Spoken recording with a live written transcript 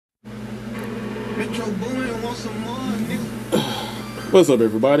Metro Boomin want some more, nigga. What's up,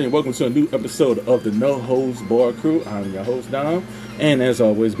 everybody, and welcome to a new episode of the No Holds Bar Crew. I'm your host, Dom, and as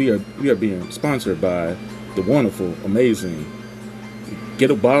always, we are being sponsored by the wonderful, amazing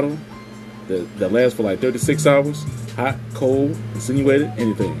Get a Bottle that lasts for like 36 hours, hot, cold, insinuated,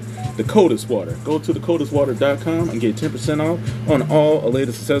 anything. The Coldest Water. Go to thecoldestwater.com and get 10% off on all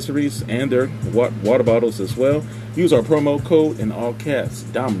latest accessories and their water bottles as well. Use our promo code in all caps,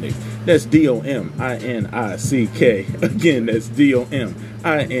 Dominic. That's D-O-M-I-N-I-C-K. Again, that's D-O-M-I-N-I-C-K.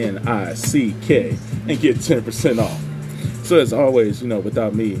 And get 10% off. So as always,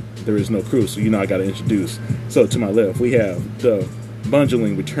 without me, there is no crew. So I got to introduce. So to my left, we have the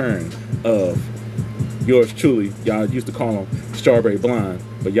bundling return of yours truly. Y'all used to call him Strawberry Blonde,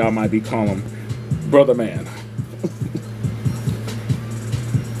 but y'all might be calling him Brother Man.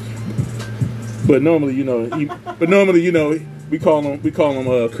 But normally, we call him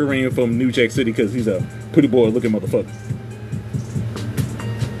Kareem from New Jack City because he's a pretty boy looking motherfucker.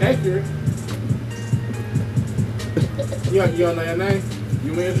 Accurate. You don't know your name?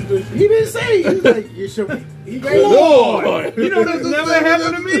 You may introduce you? He didn't say. He was like, you should be. He gave Lord. You know this never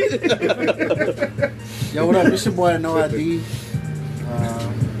happened to me? Yo, what up? It's your boy, No ID.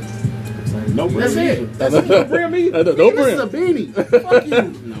 No That's brim. it. That's it. No brim me. No This brim. is a beanie. Fuck you.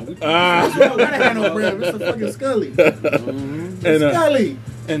 No, we gotta have no brim. It's a fucking Scully. Scully.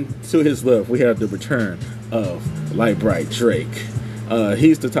 And to his left, we have the return of Light Bright Drake.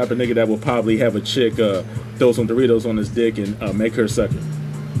 He's the type of nigga that will probably have a chick throw some Doritos on his dick and make her suck it.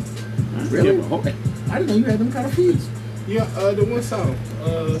 Really? Yeah. Okay. I didn't know you had them kind of feeds. Yeah, the one song.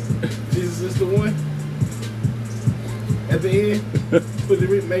 Jesus is the one. At the end, put the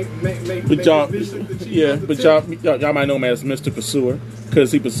make But y'all, this bitch look the cheese yeah, off the but tip. y'all might know him as Mr. Pursuer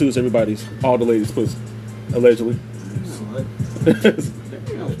because he pursues all the ladies' pussy, allegedly. Damn.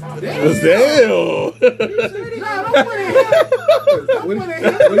 Damn. Nah, don't put it here. Don't put it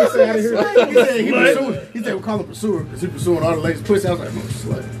here. What he said out of here? He said we call him Pursuer because he pursuing all the ladies' pussy. I was like, no,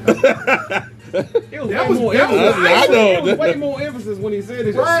 slut. That was way more emphasis when he said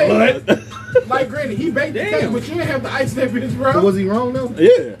it. right. Like, granted, he baked the cake, but you didn't have to ice that bitch, bro. Was he wrong though?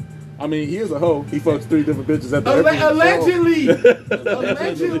 Yeah. I mean, he is a hoe. He fucks 3 different bitches at the airport. Allegedly.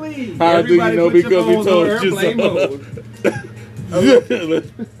 Allegedly. How do you know? Because we told you so.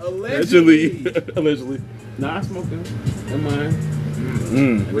 Allegedly. Nah, I smoked them. In mine.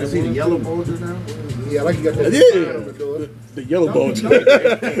 What is he, the yellow bulger now? Yeah, like you got that sign on the door. The yellow bulge. Y'all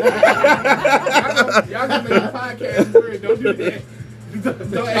can make a podcast for it. Don't do that.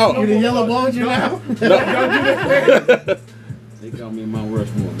 Don't You the yellow bulger now? Don't do that. They call me Mount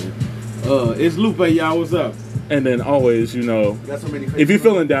Rushmore, man. It's Lupe, y'all. What's up? And then always, You got so many if you're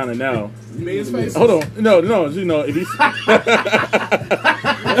feeling down and out, Men's faces. hold on. No, if you.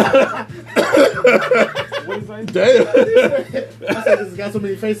 What is that? Damn. I said this has got so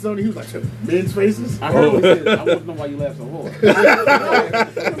many faces on it. He was like, men's faces? I heard what he said. I want to know why you laugh so hard.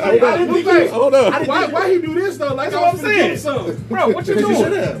 Hold on. Why he do this though? Like That's what I'm saying. Bro, what you Because you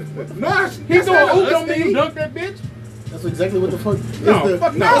should doing? have. No, He's doing oop, don't mean you dunk that bitch? That's exactly what the fuck. No,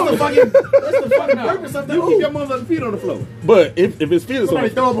 fuck no. That's the fucking purpose of the You keep your hoop. motherfucking feet on the floor. But if his feet is Somebody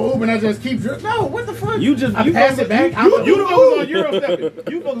on, throw up a hoop and I just keep dripping. No, what the fuck? You just I pass it back. You focus on Euro stepping.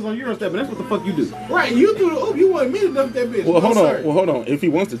 You focus on Euro stepping. That's what the fuck you do. right. You threw the oop. You wanted me to dunk that bitch. well, No, sir. hold on. If he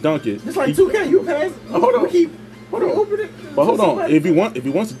wants to dunk it, It's like 2K. You pass. Hold on. We keep. Hold on. Open it. But hold on, if he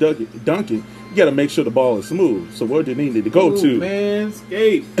wants to dunk it, you got to make sure the ball is smooth. So where do you need it to go to?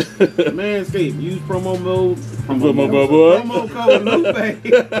 Manscaped. Manscaped. Use promo code Lupe.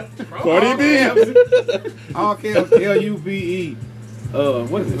 Cardi B. All caps LUPE.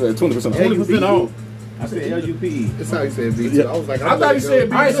 What is it? 20% off. 20% off. I said LUPE. That's how he said B. Yeah. I was like, I thought he said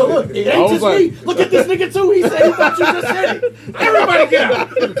B. All right, so look, it I ain't was just like- me. Look at this nigga too. He said he thought you just said it. Everybody get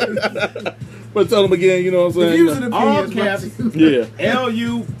out. But tell him again, you know what I'm If saying? you was an All opinion, caps. Yeah.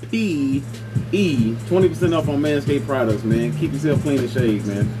 LUPE. 20% off on Manscaped products, man. Keep yourself clean and shaved,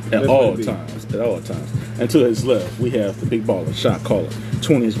 man. At That's all what it be. times. And to his left, we have the big baller, shot caller,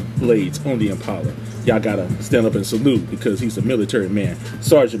 20 blades on the Impala. Y'all gotta stand up and salute because he's a military man.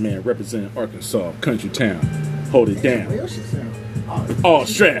 Sergeant man representing Arkansas, country town. Hold it down. Your shit sound. All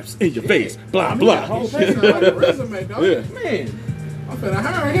straps in your face. Blah, blah. Whole thing on the resume, dog. Yeah. Man. I'm finna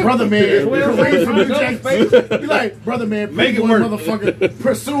hire him. Brother man, 12 raised from days New from Jack the City. You like, brother man, Make it one work. motherfucker,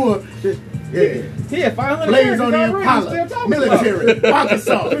 pursuer. Yeah. He had 500 Blades on the Americans already. Impala, Still talking military,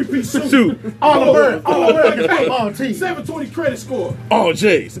 Arkansas, Three-piece suit. Shoot. all American football team. 720 credit score. All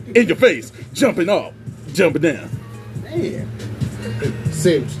J's in your face. Jumping up. Jumping down. Man.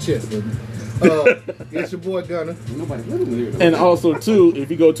 Sam's chest. It's your boy Gunner. Nobody living here. And also, too, if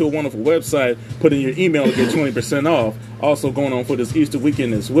you go to a wonderful website, put in your email to get 20% off. Also going on for this Easter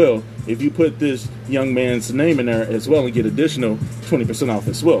weekend as well. If you put this young man's name in there as well and get additional 20% off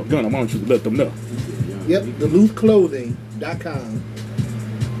as well. Gunner, why don't you let them know? Yep, duluthclothing.com.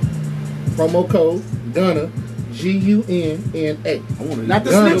 Promo code Gunner, Gunna. Not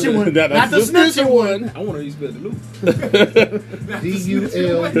the snitching one. Not the snitching one. I want to use spell Duluth.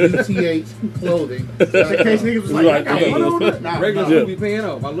 DULUTH clothing. In case niggas was like, I got Right. one on it. Nah, Regular nah. will be paying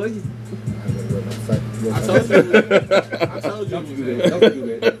off. I love you. I told you. I told you. Don't you do that. Don't you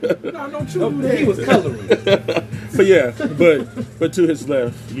do that. No, don't you do that. He was coloring. But yeah, but to his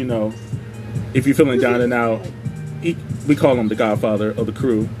left, you know, if you're feeling down and out, we call him the Godfather of the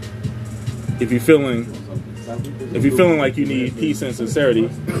crew. If you're feeling like you need peace and sincerity,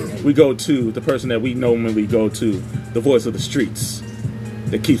 we go to the person that we normally go to, the voice of the streets,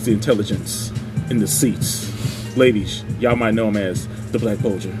 that keeps the intelligence in the seats. Ladies, y'all might know him as the Black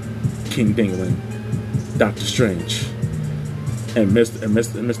Bulger, King Dingling, Dr. Strange, and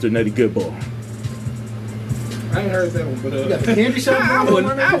Mr. Nettie Goodball. I ain't heard that one, but You got the candy shop. I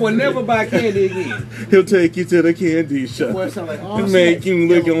would never buy candy again. He'll take you to the candy shop Boy, it sound like all and make sex. you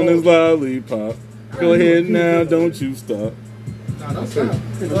lick on his lollipop. Go ahead now, don't you stop. nah, don't stop.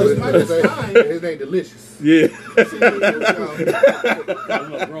 His name Delicious. Yeah.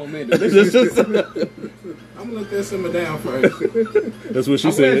 Grown man. I'm gonna let that simmer down first. That's what she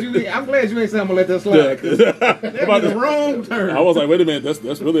I'm glad said. I'm glad you ain't saying I'm gonna let that slide. 'Cause That was the wrong turn. I was like, wait a minute,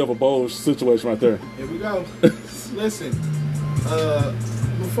 that's really of a bold situation right there. Here we go. Listen,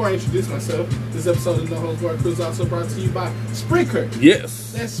 before I introduce myself, this episode of No Holds Barred Crew is also brought to you by Spreaker.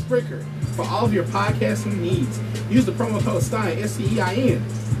 Yes. That's Spreaker. For all of your podcasting needs, use the promo code STEIN, STEIN,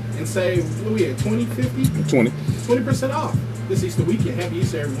 and save, what we at, 20, 50? 20% off this Easter weekend. Happy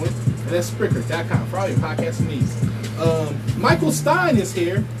Easter, everyone. And that's Spreaker.com for all your podcasting needs. Michael Stein is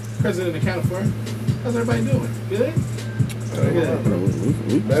here, president of Counterfor. How's everybody doing? Good?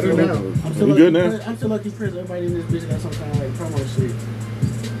 Better now. We good now? I'm still lucky, Chris. Everybody in this bitch got some kind of like promo shit.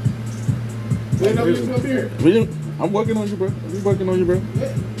 We know who's up here. I'm working on you, bro. I'm working on you, bro.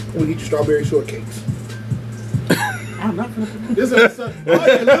 Yeah. We get you strawberry shortcakes. I'm not gonna. This episode, oh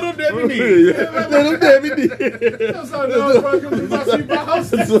yeah, Little Debbie D. Little Debbie D. That's how no one's welcome to my sweet house.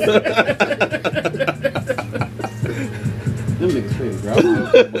 them niggas pay, bro. I don't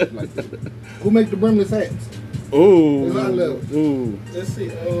know like that. Who make the brimless hats? Ooh. There's our level. Ooh. Let's see.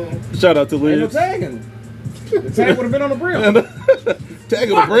 Shout out to Ain't no Liz. tagging. The tag would have been on the brim.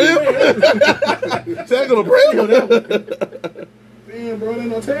 Tag on the brim? Tag on the brim? Damn, bro, ain't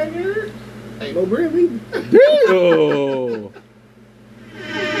no tag here. Ain't no brim either. Oh.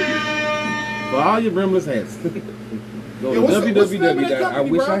 For all your brimless hats. Go Yeah, to what's the name of that www. I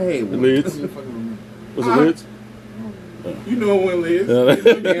company, wish bro? I had one. Lids. Was it Lids? You know when Liz. Yeah.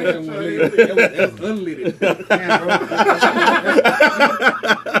 That was unlit.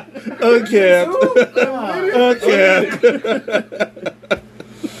 Okay. Okay.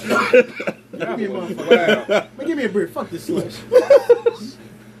 Give me a beer. Fuck this slush.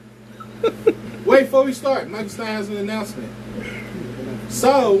 Wait, before we start, Michael Stein has an announcement.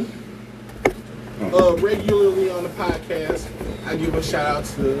 So, regularly on the podcast, I give a shout out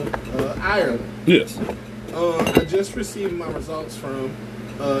to Ireland. Yes. I just received my results from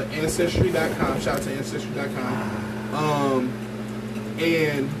Ancestry.com. Shout out to Ancestry.com.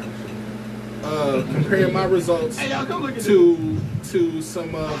 And comparing my results to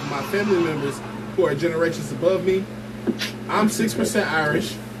some of my family members who are generations above me, I'm 6%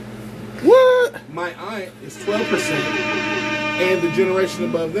 Irish. What? My aunt is 12%, and the generation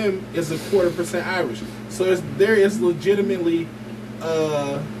above them is 1/4% Irish. So there is legitimately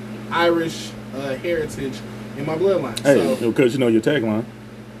Irish heritage in my bloodline. Hey, So because you know your tagline.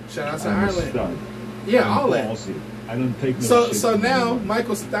 shout out to Ireland. Yeah, all that. I don't take no shit. So now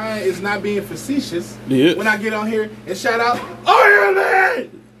Michael Stein is not being facetious Yeah. when I get on here and shout out Ireland.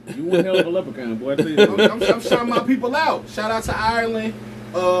 You one hell of a leprechaun, boy. I tell you I'm, that. I'm shouting my people out. Shout out to Ireland,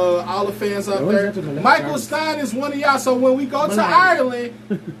 all the fans out What is there. that to the left? Michael Stein is one of y'all. So when we go to Ireland,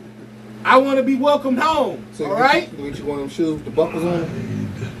 I want to be welcomed home. So All right, You get you one of them shoes with the buckles on them?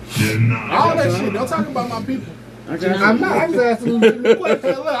 all that shit. Don't talk about my people. I got I'm not. I'm just asking you. Look,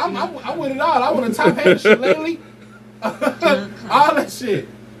 I'm with it all. I want a top hat shillelagh. All that shit.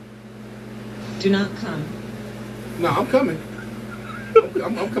 Do not come. No, I'm coming.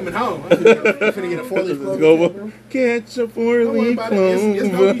 I'm coming home. I'm finna get a 4-leaf Let's clover. go. Catch a Don't worry four-leaf about it. It's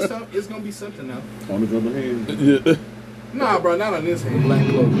gonna be clover. it's gonna be something now. on his other hand. Yeah. Nah, bro, not on this hand. Black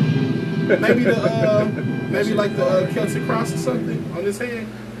clover. Maybe maybe like the Celtic cross or something on this hand.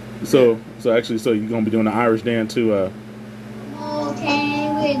 So actually, so you're gonna be doing the Irish dance too. Okay,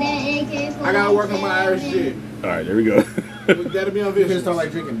 with that AK-47. I gotta work on my Irish shit. All right, there we go. That'll be on You video. can start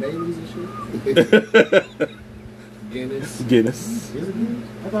like drinking Baileys and shit. Guinness. Guinness. Is it Guinness?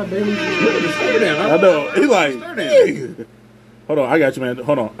 I thought Baileys was I know. He like. "Nigga." Hold on, I got you, man.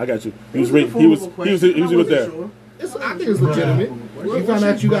 Hold on, I got you. He was there. I think it's legitimate. You found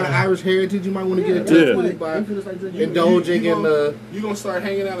out you got an Irish heritage, you might want to get a test Yeah. with it by indulging in You gonna start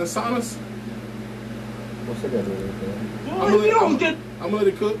hanging out in saunas? what's that got to do with I'm gonna let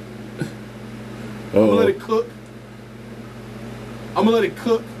it cook. I'm Oh, gonna let it cook. I'm gonna let it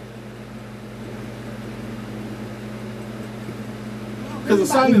cook. Because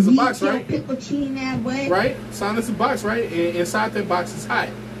the sauna is a box, right? Right? Sauna is a box, right? And inside that box is hot,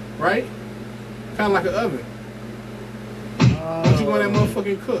 right? Kind of like an oven. Don't you want that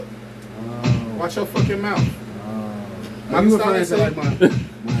motherfucking cook? Watch your fucking mouth. You referring to like my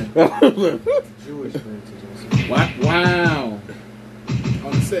Jewish heritage. Wow.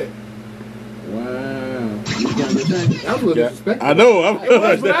 On the set. Wow. that was a little disrespectful. I know. It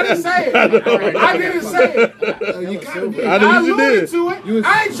was, but I didn't say it. I didn't say it. You kind of did. I know I you alluded did. to it.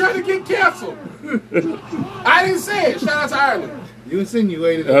 I ain't trying to get canceled. I didn't say it. Shout out to Ireland. You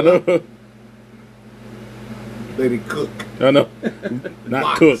insinuated I know. lady cook. I know.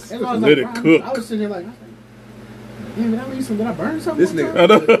 Not cook. That's why I was Let like, it cook. I was sitting here like, damn, did I leave some? Did I burn something? This one nigga.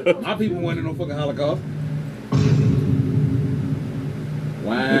 time? I know. My people weren't in no fucking Holocaust.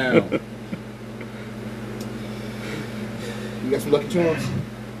 Wow. You got some Lucky Charms?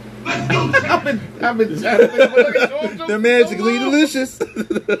 I've been trying to think of what They're magically delicious.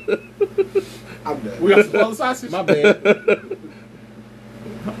 I'm done. We got some other sausage. My bad.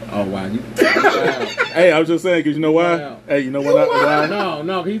 Oh wow. Hey, I was just saying, because you know why? Wow. Hey, you know why?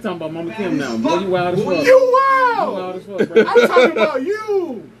 No, he talking about Mama Kim now. Boy, you wild as fuck. You You wild. wild as fuck, bro. I'm talking about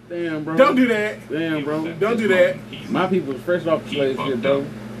you. Damn, bro. Don't do that. Damn, bro. Don't do that. My people was fresh off the slave shit, bro.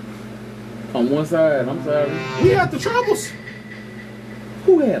 On one side, I'm sorry. We had the troubles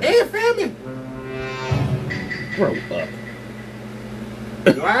Who had it? and famine. Grow up.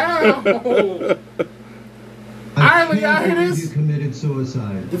 Wow. Ireland, y'all hear You this? committed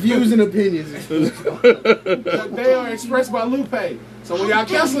suicide. The views and opinions. They are expressed by Lupe. So when y'all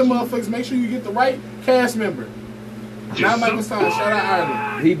canceling motherfuckers, make sure you get the right cast member. Not Michael Stein. Shout out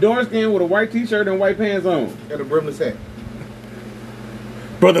Ireland. He dark skinned with a white t-shirt and white pants on. Got a brimless hat.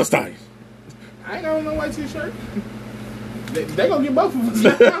 Brother Stein. I ain't got no white t-shirt. They gonna get both of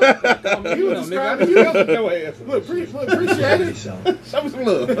us. You was describing you. Look, appreciate it. Yourself. Show me some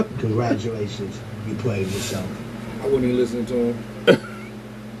love. Congratulations. You played yourself. I wouldn't even listen to him.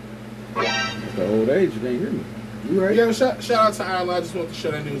 It's the old age, you can't hear me. You right? Yeah, shout out to Ireland. I just want to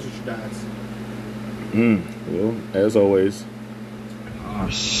share that news with you guys. Well, as always. Oh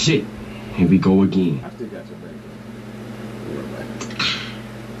shit. Here we go again. I still got your back.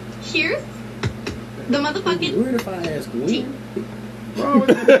 Cheers. The motherfucking. Weird if I ask when. Bro, I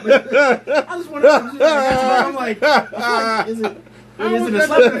just want to. I'm like, is it a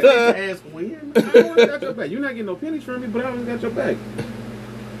slap in the face to ask when? I always got your back. You're not getting no pennies from me, but I always got your back.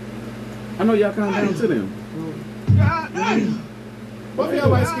 I know y'all come down to them. both of y'all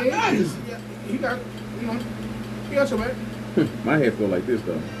light skinned. You got your back. My head feel like this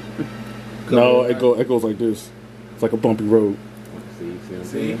though. No, it goes like this. It's like a bumpy road. See what I'm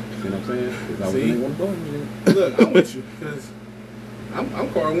saying? See what I'm saying? 'Cause I was See? in one phone. Look, I'm with you because I'm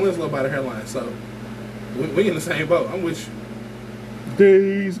Carl Winslow by the hairline, so we in the same boat. I'm with you.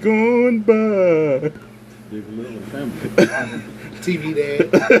 Days gone by. Big little family. TV dad.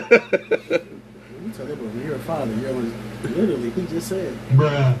 You tell him when you're a father, you're like, literally, he just said,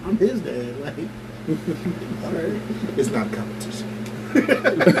 Bruh. I'm his dad. Like, all right. It's not a competition. So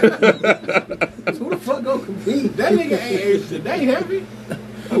who the fuck gonna compete? That nigga ain't aged today, heavy.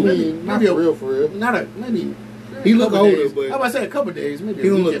 I mean, Not maybe for real, for real. not a maybe. He look couple older, days. but How about I say a couple days? Maybe he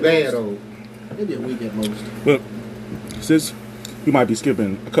a don't week look at bad most. old. Maybe a week at most. But since we might be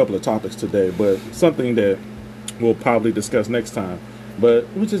skipping a couple of topics today, but something that we'll probably discuss next time, but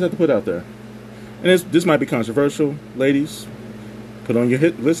we just have to put out there. And this might be controversial, ladies. Put on your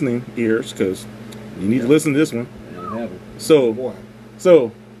listening ears, because you need to listen to this one. So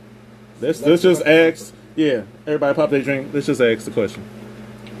let's just ask. Yeah, everybody pop their drink. Let's just ask the question: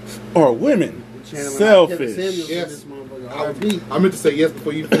 are women selfish? Yes. R.I.P. I meant to say yes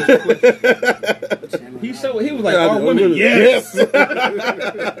before you finish the question. He was like, "Are women?" Yes.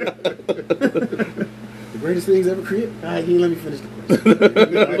 The greatest things ever created. All right, let me finish the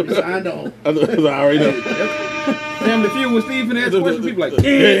question. Signed on. I already know. Damn, the few with Steve and ask questions, people like,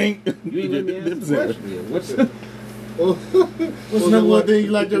 Dang. you ain't let me answer the question. Yeah, what's What's the number one thing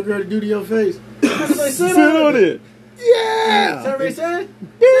you like your girl to do to your face? Sit on it. Yeah! That's what they said?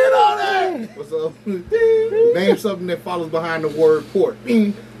 Sit on it. What's up? Name something that follows behind the word port.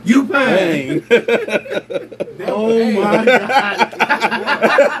 You bang! Oh my god.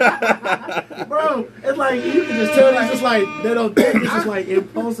 Bro, it's like you can just tell it's just like they don't think it's just like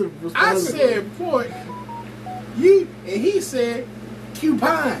impulsive I response. said port. You and he said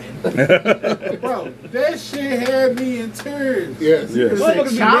cupine. Bro, that shit had me in tears. Yes. Yes. Motherfuckers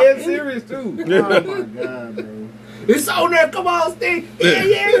be dead serious too. Oh my god, bro. It's on there. Come on, Steve. Yeah,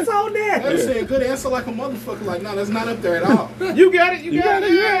 it's on there. That said good answer like a motherfucker. Like, no, that's not up there at all. You got it. You got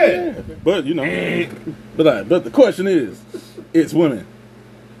it. Yeah. But you know, but the question is women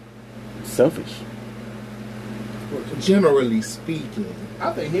selfish? Generally speaking.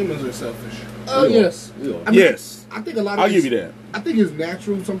 I think humans are selfish. Oh, yes. I mean, Yes. I think a lot of I'll give you that. I think it's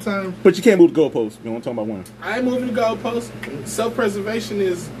natural sometimes. But you can't move the goalposts. You want to talk about women? I ain't moving the goalposts. Self-preservation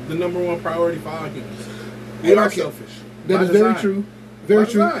is the #1 priority for all humans. We And are okay, selfish. That By is very design. true. Very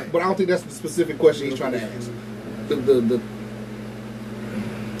By true. design. But I don't think that's the specific question he's trying to ask.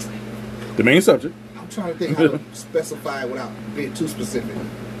 The main subject. I'm trying to think how to specify it without being too specific.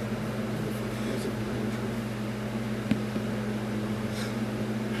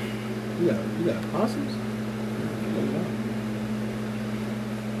 You got possums?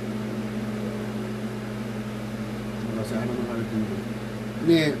 I don't know how to do it.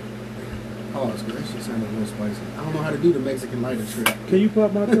 Man, pause, because that shit sounded a little spicy. I don't know how to do the Mexican lighter trick. Can you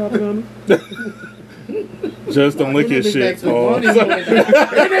pop my top on me? Just don't lick your shit. Paul.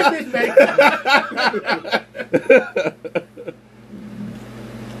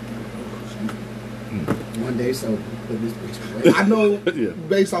 One day, so put this bitch away. I know, Yeah.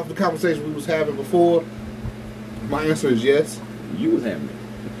 based off the conversation we was having before, my answer is yes. You was having it.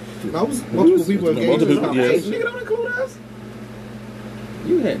 And I was multiple people engaged in this multiple- yes. conversation. Nigga, don't include us.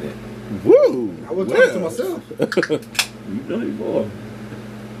 You had that. Woo! I wasn't talking to myself. You done it before.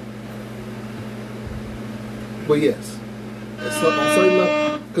 But yes, on certain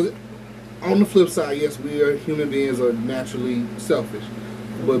level, because on the flip side, yes, we are human beings are naturally selfish.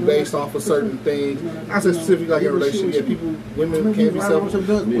 But based off of certain things, I said specifically like in a relationship, yeah, women can be selfish.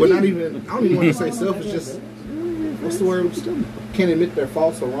 But not even, I don't even want to say selfish, just, what's the word? Can't admit their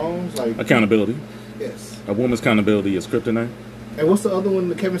faults or wrongs. Like, Accountability. yes. A woman's accountability is kryptonite. And what's the other one?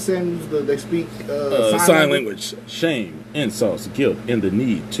 The Kevin Samuels, they speak Sign language. Shame, insults, guilt, and the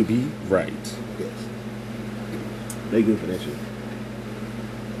need to be right. Yes. They good for that shit.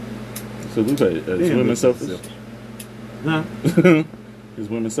 So Lupe, is Damn, women this is selfish? selfish. Huh? Is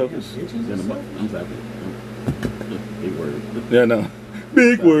women selfish? I'm sorry. Big word. Yeah, no.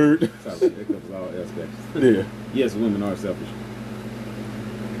 Big word. Sorry, that covers all aspects. Yeah. Yes, women are selfish.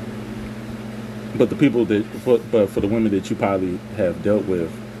 But the people but for the women that you probably have dealt with,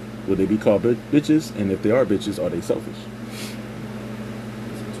 would they be called bitches? And if they are bitches, are they selfish?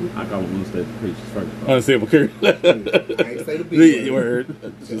 I call them unstable creatures first. Unstable creatures. I ain't say the big The word.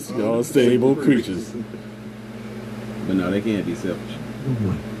 word. Just unstable creatures. But no, they can't be selfish.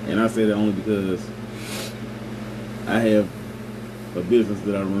 And I say that only because I have a business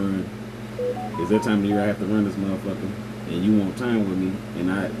that I run. Is there time of year I have to run this motherfucker? And you want time with me, and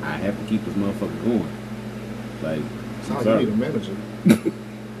I have to keep this motherfucker going. Like, Sounds sorry. like you need a manager.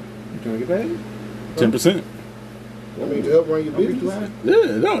 You trying to get paid? 10%. I mean, to help run your business.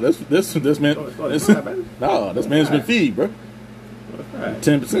 Yeah, no, that's man. That's management fee, bro.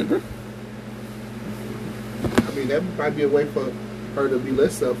 10%, bro. I mean, that might be a way for her to be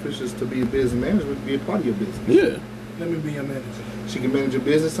less selfish, is to be a business manager, to be a part of your business. Yeah. Let me be your manager. She can manage your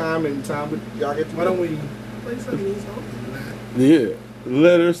business time and time with y'all get to. Why don't we play some of these songs? Yeah.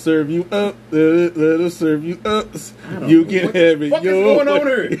 Let her serve you up. Let her serve you up. You can have it. What is going on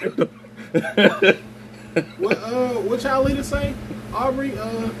here? What y'all leaders say? Aubrey,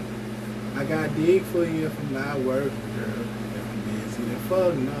 I got dig for you if I'm not working, girl. If I'm busy, then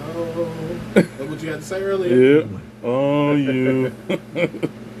fuck no. That's what you had to say earlier. Yeah. Oh, you.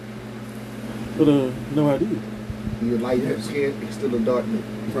 But no idea. You're light skin, it's still a dark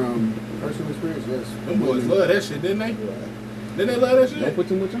nigga. From personal experience, yes. Them boys love that shit, didn't they? Didn't they love that shit? Don't put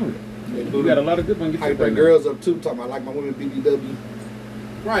too much on it. You got a lot of good ones. Hype their girls up too, talking about like my women BBW.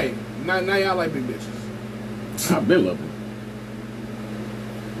 Right. Now y'all like big bitches. I've been loving.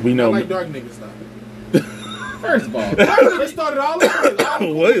 We I know. like dark niggas though. First of all, They started all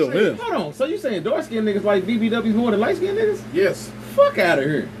the Wait a minute. hold on. So you saying dark skinned niggas like BBWs more than light skinned niggas? Yes. Fuck out of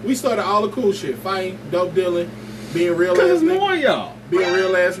here. We started all the cool shit. Fighting, dope dealing, being real Cause ass it's more niggas. y'all. Being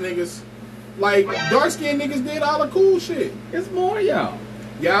real ass niggas. Like, dark skinned niggas did all the cool shit. It's more y'all.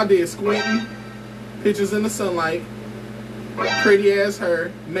 Y'all did squinting, pictures in the sunlight, pretty ass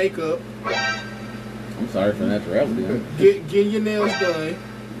hair, makeup, I'm sorry for naturality. Huh? getting your nails done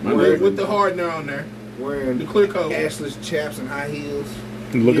with the hardener on there, Wearing the clear coat, assless chaps and high heels.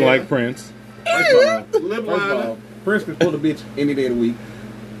 Looking Yeah. like Prince. lip First of liner. all, Prince can pull a bitch any day of the week.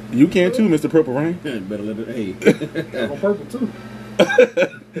 You can too, Mr. Purple Rain. Better let it. Hey, I'm on purple too.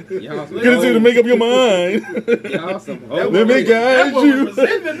 y'all some Get into to make up your mind. Y'all some That Let me woman- guide that woman you was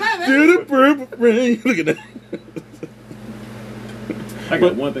in the night. to the purple rain. Look at that. I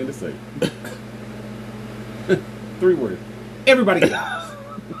got one thing to say. 3 words. Everybody get out.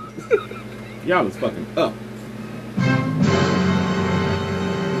 Y'all is fucking up.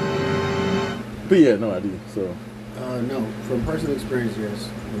 But yeah, no idea. So No, from personal experience, yes.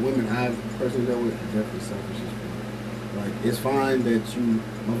 The women I've personally dealt with are definitely selfish as fuck. Like, it's fine that you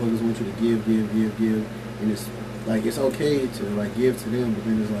motherfuckers want you to give, and it's like it's okay to like give to them, but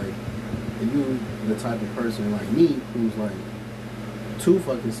then it's like if you the type of person like me who's like too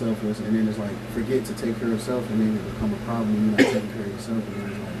fucking selfless, and then it's like forget to take care of self, and then it become a problem when you're not taking care of yourself, and then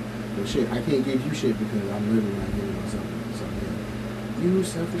it's like, well, shit, I can't give you shit because I'm literally not giving myself. So yeah, you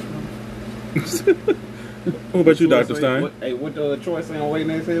selfish motherfucker. what about you, Dr. Stein? What Troy saying on Waiting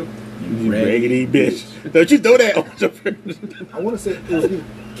Next Hill? You raggedy bitch. Don't you throw that on your friend? I want to say it was either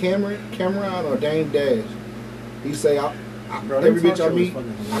Cameron or Dame Dash. He say, Bro, every them bitch talk I shows meet, fucking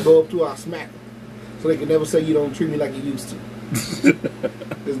I hilarious. go up to her, I smack her. So they can never say you don't treat me like you used to.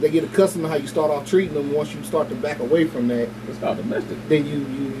 Because they get accustomed to how you start off treating them. Once you start to back away from that, It's called domestic. then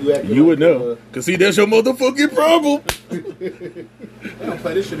you act You would like, know. Because see, that's your motherfucking problem. They don't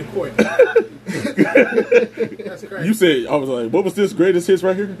play this shit in court. That's crazy. You said, I was like, what was this greatest hits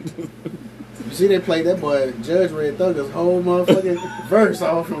right here? You see, they played that boy Judge Red Thugger's whole motherfucking verse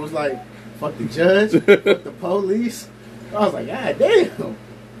off and was like, "Fuck the judge, fuck the police." I was like, God damn,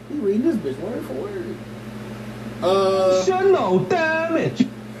 he reading this bitch word for word. No damage.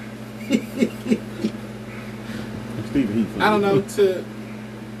 Stephen Heath. I don't know.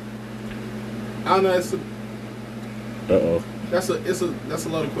 I don't know. Uh-oh. That's a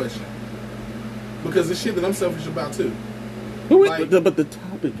loaded question because the shit that I'm selfish about too. But the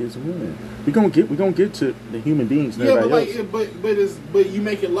topic is women. We're gonna get to the human beings and Yeah, but everybody like, else. but you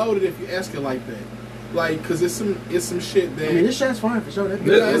make it loaded if you ask it like that. Like, cause it's some shit that I mean, this shot's fine for sure. That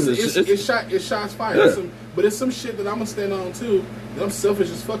yeah, bitch, it's shots fired. Yeah. But it's some shit that I'm gonna stand on too. That I'm selfish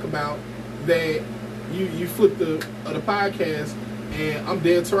as fuck about. That you flip the podcast and I'm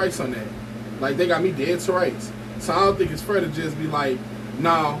dead to rights on that. Like they got me dead to rights. So I don't think it's fair to just be like,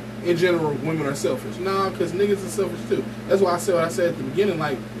 nah. In general, women are selfish. Nah, because niggas are selfish too. That's why I said what I said at the beginning.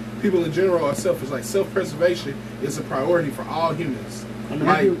 Like people in general are selfish. Like self-preservation is a priority for all humans.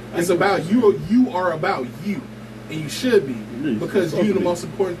 Like it's about you. You are about you, and you should be because you're the most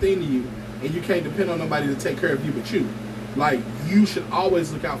important thing to you, and you can't depend on nobody to take care of you but you. Like you should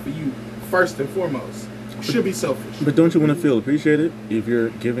always look out for you first and foremost. You should be selfish. But don't you want to feel appreciated if you're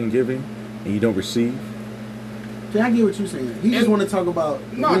giving, and you don't receive? Yeah, I get what you're saying. He just want to talk about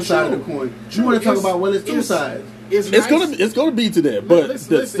one side of the coin. You want to talk about well, it's two sides. It's gonna be to that, but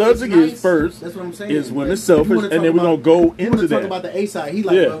the subject is first. That's what I'm saying. Is women selfish, and then we're gonna go into that. Talk about the A side. He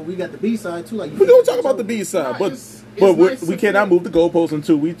like, well, we got the B side too. Like we're gonna talk about the B side, but we cannot move the goalposts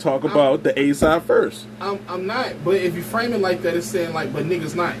until we talk about the A side first. I'm not, but if you frame it like that, it's saying like, but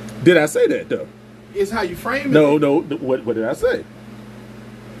niggas not. Did I say that though? It's how you frame it. No. What did I say?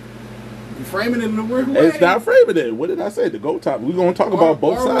 You frame it in a weird way. It's not framing it. What did I say? The go topic. We're gonna talk about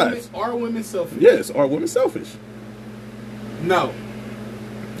both sides. Are women selfish? Yes. Are women selfish? No.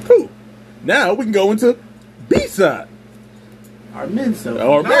 Cool. Now we can go into B side. Are men selfish?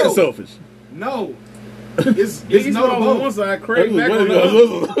 Are men selfish? No. It's no to on both. one side, Craig back on the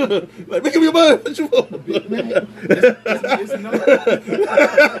other. Like, make up your mind. What you want?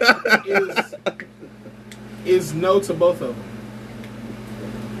 It's no to both of them.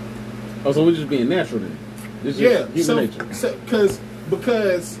 Oh, so we're just being natural then? This is human nature.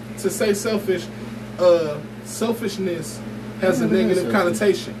 Because to say selfish, selfishness has a negative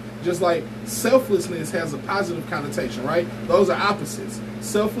connotation. Just like selflessness has a positive connotation, right? Those are opposites.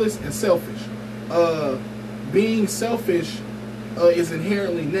 Selfless and selfish. Being selfish is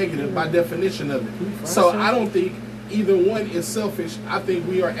inherently negative by definition of it. So I don't think either one is selfish. I think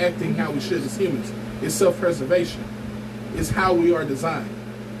we are acting how we should as humans. It's self-preservation. It's how we are designed.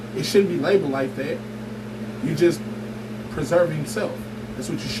 It shouldn't be labeled like that. You just preserving yourself. That's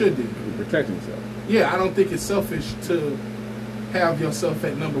what you should do. You're protecting yourself. Yeah, I don't think it's selfish to have yourself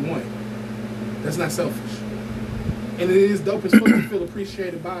at number one. That's not selfish. And it is dope as fuck to feel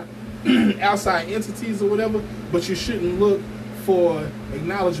appreciated by outside entities or whatever, but you shouldn't look for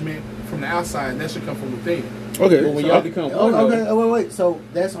acknowledgement from the outside. That should come from within. Okay. But when y'all become one, Wait. So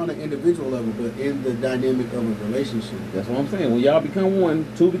that's on an individual level, but in the dynamic of a relationship. that's what I'm saying. When y'all become one,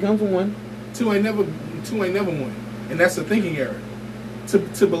 two becomes one. Two ain't never one, and that's a thinking error.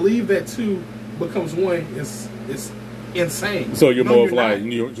 To believe that two becomes one is insane. So you're No, more of not. like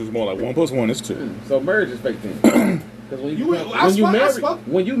you're just more like 1 + 1 is 2. So marriage is fake then. Because when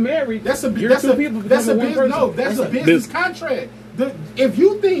you marry, That's a you're two people becoming one person. No, that's a business contract. If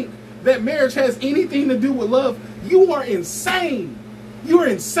you think that marriage has anything to do with love, you are insane. You are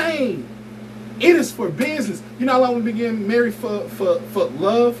insane. It is for business. You know how long we've been getting married for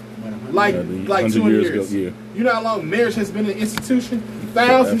love? Like 200 years. Yeah. You know how long marriage has been an institution?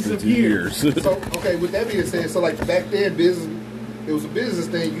 Thousands of years. So, okay, with that being said, so like back then, business, it was a business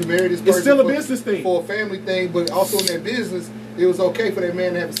thing. You married this person. It's still a business thing. For a family thing, but also in that business, it was okay for that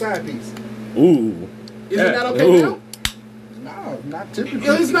man to have a side piece. Ooh. Is it not okay now? No, not typically.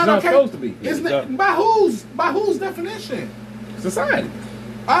 It's not okay. supposed to be. It's not, by whose definition? Society.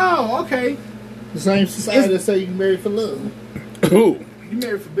 Oh, okay. The same society that say you married for love. Ooh. You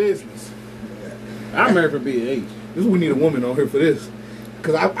married for business. I'm married for BH. This we need a woman on here for this.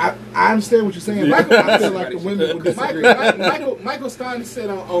 Because I understand what you're saying. I feel like the women would disagree. Michael Stein said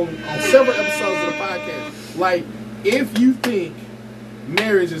on several episodes of the podcast, like, if you think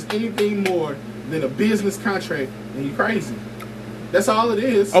marriage is anything more than a business contract, then you're crazy. That's all it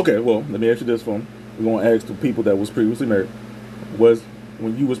is. Okay, well, let me ask you this one. We're going to ask the people that was previously married.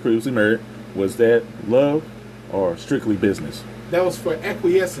 When you was previously married, was that love or strictly business? That was for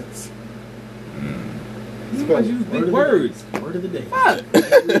acquiescence. You might use big words. Word of the day.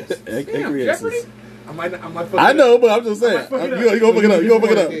 Acquiescence. I might I know, but I'm just saying. You're going to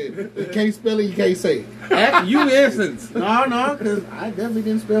look it up. You can't spell it, you can't say it. Acquiescence. No, because I definitely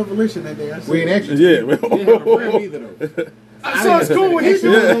didn't spell volition that day. I said We ain't actually. Yeah. You didn't have a friend either, though. So it's cool when he's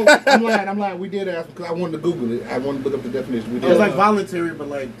doing it. I'm lying. We did ask because I wanted to Google it. I wanted to look up the definition. We It did. was like voluntary, but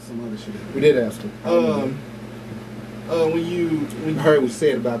like some other shit. We did ask him. When you I heard what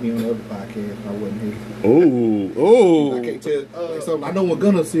said about me on the other podcast. I wasn't here. Oh. I can't tell. Something. I know when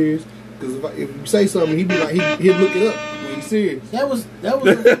Gunner's serious because if you say something, he'd be like he'd look it up when he's serious. That was.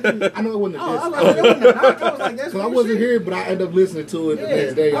 I know it wasn't. Oh, I was like, that wasn't a knock. I was like, that's Because I wasn't here, but I ended up listening to it the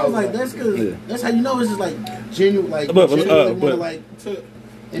next day. I was like, that's good. Yeah. That's how you know it's just like genuine, like But, genuine, like.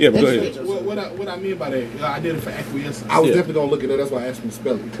 Yeah, but go ahead. What I mean by that, I did it for acquiescence. I was definitely gonna look it up. That's why I asked him to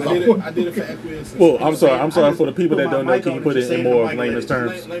spell it. I did it for acquiescence. Well, I'm sorry for the people that don't know. Can you put it in more layman's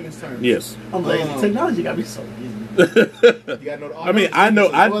terms? Layman's terms. Yes. I'm like, technology got me so easy. You gotta know I mean, I know.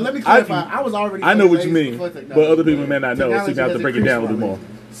 Well, let me clarify. I was already. I know what you mean, before but technology. other people may not know, so you have to break it down a little more.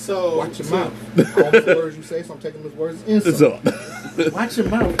 So Watch your mouth. All the words you say, so I'm taking those words as insult. So, Watch your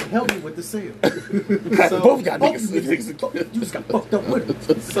mouth. Help me with the sale. both got niggas. You just got fucked up with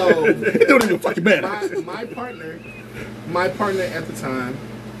it. So It don't even fucking matter. my partner at the time,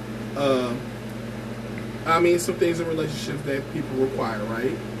 I mean, some things in relationships that people require,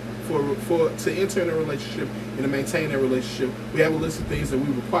 right? For to enter in a relationship and to maintain that relationship, we have a list of things that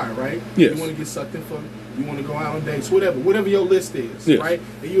we require, right? Yes. You want to get sucked in for, you want to go out on dates, whatever your list is, Yes. right?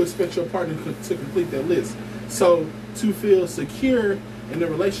 And you expect your partner to complete that list. So to feel secure in the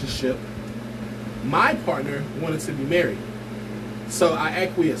relationship, my partner wanted to be married. So I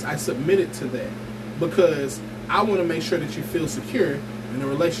acquiesced. I submitted to that because I want to make sure that you feel secure in a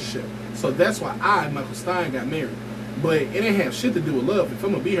relationship. So that's why I, Michael Stein, got married. But it ain't have shit to do with love. If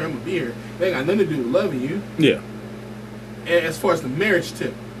I'm going to be here, I'm going to be here. It ain't got nothing to do with loving you. Yeah. And as far as the marriage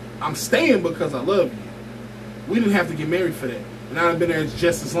tip, I'm staying because I love you. We didn't have to get married for that. And I'd have been there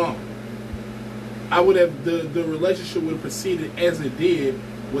just as long. I would have, the relationship would have proceeded as it did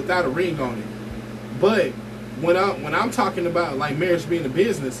without a ring on it. But when I'm talking about like marriage being a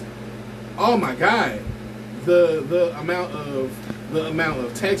business, oh my God, the amount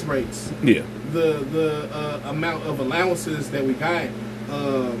of tax breaks, Yeah. the amount of allowances that we got,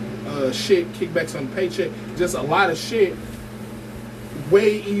 shit, kickbacks on the paycheck, just a lot of shit,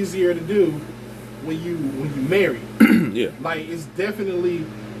 way easier to do when you marry. Yeah. Like, it's definitely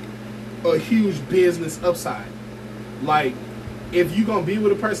a huge business upside. Like, if you're gonna be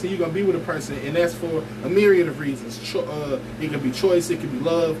with a person, you're gonna be with a person, and that's for a myriad of reasons. It could be choice, it could be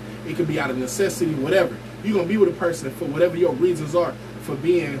love, it could be out of necessity, whatever. You're gonna be with a person for whatever your reasons are for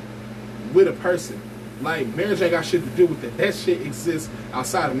being with a person. Like, marriage ain't got shit to do with that. That shit exists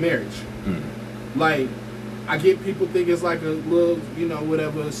outside of marriage. Like, I get people think it's like a little,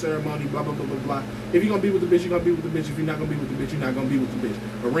 whatever, ceremony, blah, blah, blah, blah, blah. If you're gonna be with the bitch, you're gonna be with the bitch. If you're not gonna be with the bitch, you're not gonna be with the bitch.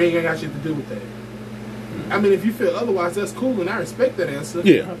 A ring ain't got shit to do with that. I mean, if you feel otherwise, that's cool, and I respect that answer.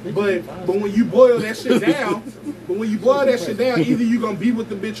 Yeah. But when you boil that shit down, either you're gonna be with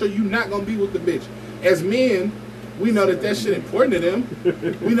the bitch or you're not gonna be with the bitch. as men, we know that shit important to them.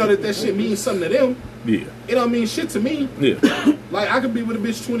 We know that shit means something to them. Yeah. It don't mean shit to me. Yeah. Like, I could be with a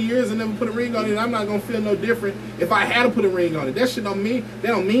bitch 20 years and never put a ring on it, and I'm not gonna feel no different if I had to put a ring on it. That shit don't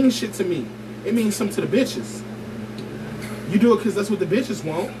mean shit to me. It means something to the bitches. You do it because that's what the bitches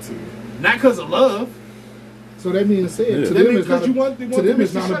want, not because of love. So that means to them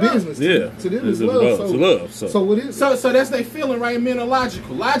it's not a business. Yeah. To them it's love. So what is it? So that's their feeling, right? Men are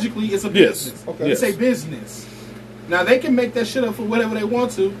logical. Logically, it's a business. Okay. It's a business. Now they can make that shit up for whatever they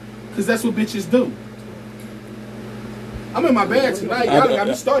want to, because that's what bitches do. I'm in my bag tonight. Y'all got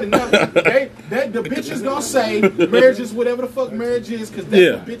me started now. The bitches gonna say marriage is whatever the fuck marriage is, because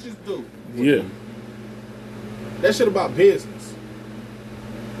that's what bitches do. Yeah. That shit about business.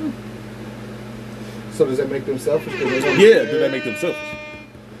 So does that make them selfish? Do that make them selfish?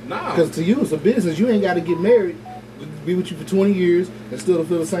 Nah. Because to you it's a business. You ain't got to get married, be with you for 20 years, and still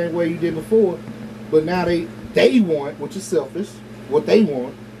feel the same way you did before. But now they want, which is selfish, what they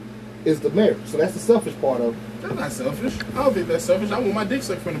want is the marriage. So that's the selfish part of it. That's not selfish. I don't think that's selfish. I want my dick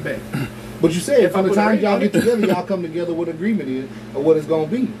sucked from the back. But you said from the time y'all get together, y'all come together with agreement in of what it's going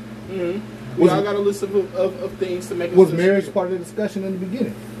to be. Mm-hmm. We all got a list of things to make. Was marriage part of the discussion in the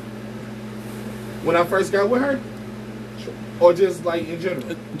beginning? When I first got with her? Sure. Or just like in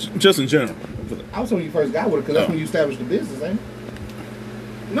general? Just in general. I was when you first got with her, because that's when you established the business, ain't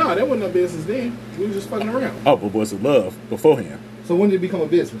it? No, there wasn't no business then. We were just fucking around. Oh, but was it love beforehand? So when did it become a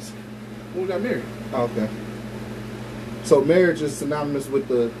business? When we got married. Oh, okay. So marriage is synonymous with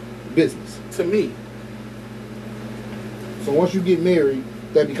the business? To me. So once you get married,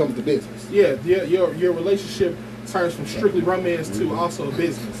 that becomes the business? Yeah, your relationship turns from strictly romance to also a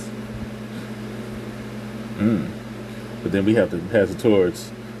business. But then we have to pass it towards...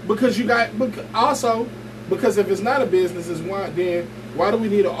 Because if it's not a business, then why do we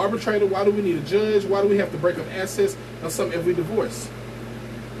need an arbitrator? Why do we need a judge? Why do we have to break up assets on something if we divorce?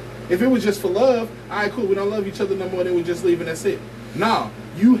 If it was just for love, all right, cool, we don't love each other no more, then we just leave and that's it. No,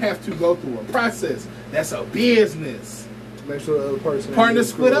 you have to go through a process. That's a business. Make sure the other person... Partners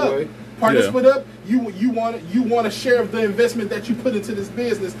split up. Partners split up. You want a share of the investment that you put into this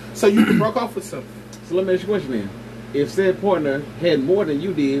business so you can broke off with something. So let me ask you a question then. If said partner had more than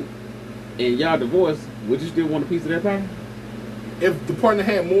you did and y'all divorced, would you still want a piece of that pie? If the partner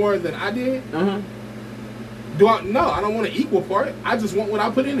had more than I did? No, I don't want an equal part. I just want what I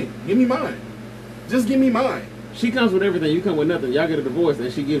put in it. Give me mine. Just give me mine. She comes with everything. You come with nothing. Y'all get a divorce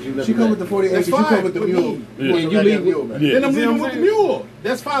and she gives you nothing. She comes with the 40 acres. You come with the mule. Yeah. And you leave with... Then I'm leaving with the mule.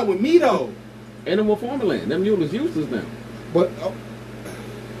 That's fine with me though. Animal farmland. That mule is useless now. But...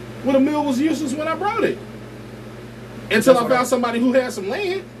 Well, the mule was useless when I brought it. Until I found somebody who had some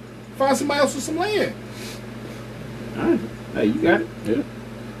land. Find somebody else with some land. Alright. Hey, you got it. Yeah.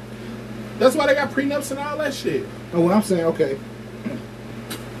 That's why they got prenups and all that shit. And what I'm saying, okay,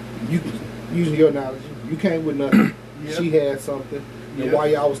 you using your knowledge, you came with nothing. Yep. She had something, and while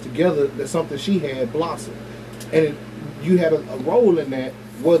y'all was together, that something she had blossomed, and you had a role in that.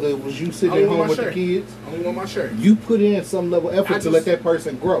 Whether it was you sitting at home with the kids, I only want my shirt. You put in some level of effort to let that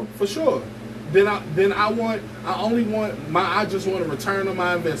person grow. For sure. I just want a return on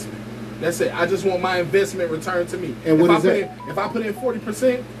my investment. That's it. I just want my investment returned to me. And what is that? If I put in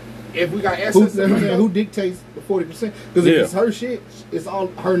 40%, if we got assets, who dictates the 40%? Because if it's her shit, it's all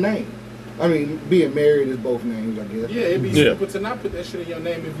her name. I mean, being married is both names, I guess. Yeah, it'd be stupid to not put that shit in your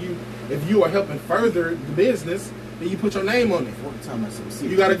name if you are helping further the business. Then you put your name on it.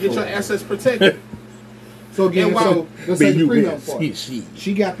 You got to get your assets protected. So again, let's say the prenup part.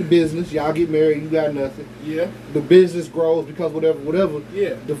 She got the business. Y'all get married. You got nothing. Yeah. The business grows because whatever.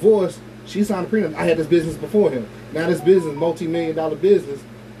 Yeah. Divorce. She signed a prenup. I had this business before him. Now this business, multi-million-dollar business,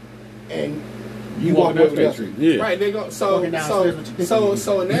 and you walk away with nothing. Yeah. Right. They go. So in that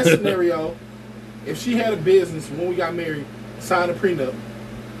scenario, if she had a business when we got married, signed a prenup,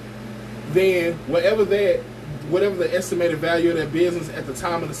 then whatever the estimated value of that business at the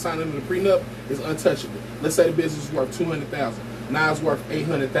time of the signing of the prenup is untouchable. Let's say the business is worth $200,000. Now it's worth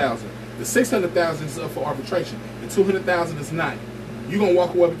 $800,000. The $600,000 is up for arbitration. The $200,000 is not. You're gonna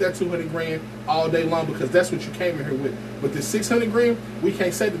walk away with that $200,000 all day long because that's what you came in here with. But the $600,000, we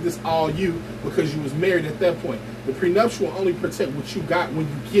can't say that this all you because you was married at that point. The prenuptial will only protect what you got when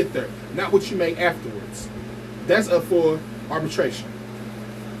you get there, not what you make afterwards. That's up for arbitration.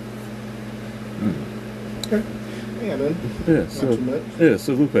 Okay. So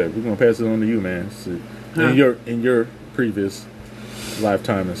Lupe, we're gonna pass it on to you, man. So, in your previous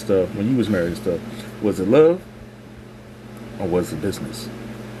lifetime and stuff, when you was married and stuff, was it love or was it business?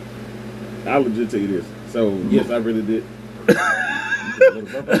 I'll legit tell you this. So yes, I really did.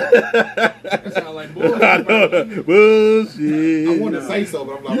 That sounds like bullshit. Bullshit. I want to say so,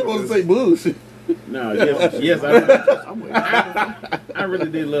 but I'm not. You want to say bullshit? No, yes, I really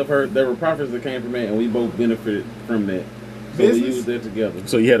did love her. There were profits that came from it, and we both benefited from that. So we used that together.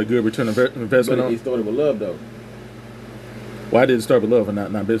 So you had a good return of investment But on it started with love, though. Why did it start with love and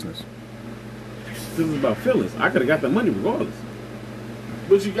not business? This is about feelings. I could have got the money regardless.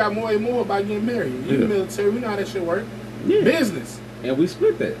 But you got more and more by getting married. You in the military, we know how that shit work. Yeah. Business. And we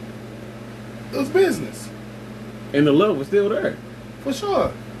split that. It was business. And the love was still there. For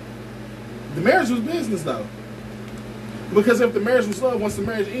sure. The marriage was business, though. Because if the marriage was love, once the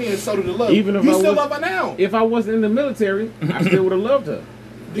marriage ends, so did the love. Even if you I still was, love her now. If I wasn't in the military, I still would have loved her.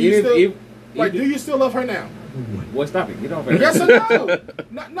 Do you do you still love her now? Boy, stop it. Get off it. Yes or no?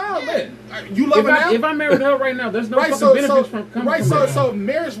 No, you love her now? If I married her right now, there's no fucking benefits from coming from so, her. so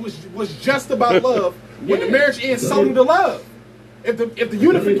marriage was just about love. When the marriage ends, so did the love. If the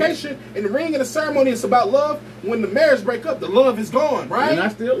unification and the ring and the ceremony is about love, when the marriage break up, the love is gone, right? And I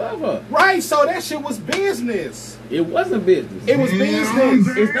still love her. Right, so that shit was business. It wasn't business. It was business.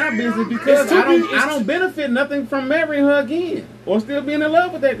 It's not business because I don't benefit nothing from marrying her again or still being in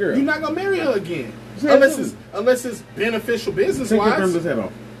love with that girl. You're not gonna marry her again. Unless it's beneficial business Take wise. your thermos head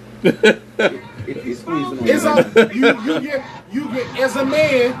off. It's all, you get as a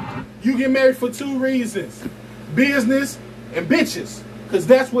man, you get married for two reasons: business and bitches. Cause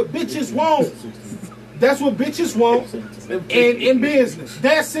that's what bitches want. That's what bitches want in business.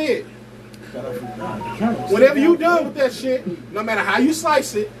 That's it. Whenever you done with that shit, no matter how you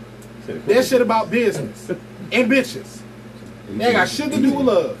slice it, that shit about business and bitches. They ain't got shit to do with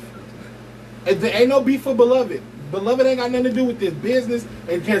love. There ain't no beef for beloved. Beloved ain't got nothing to do with this business,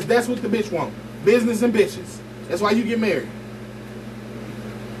 and because that's what the bitch want. Business and bitches. That's why you get married.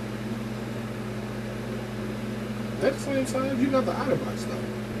 At the same time, you got the Otterbox though.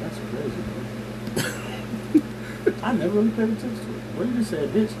 That's crazy, bro. I never really paid attention to it. What you just said,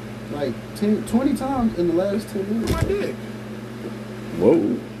 bitch? Like 20 times in the last 10 minutes. My dick. Whoa.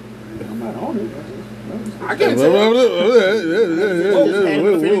 I'm not on it. I can't tell.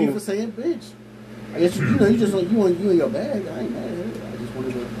 You for saying bitch. I guess you know you in your bag. I ain't mad at it. I just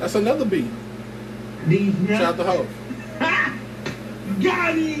wanted to. That's another beat. Shout out to Ho.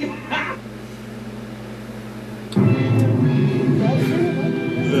 Got him!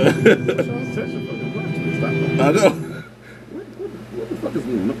 I know. What the fuck is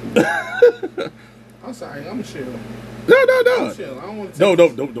going on? I'm sorry. I'm chill. No. I'm chill. I don't want to. Don't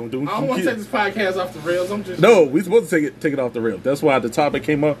do. I don't want to take this podcast off the rails. I'm just. No, we supposed to take it off the rails. That's why the topic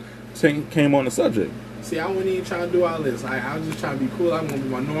came on the subject. See, I wasn't even trying to do all this. I was just trying to be cool. I'm gonna be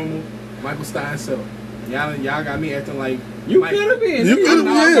my normal Michael Stein self. Y'all got me acting like you could have been. You could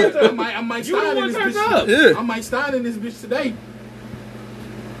have been. I'm Mike Stein in this bitch. Yeah. I'm Mike Stein in this bitch today.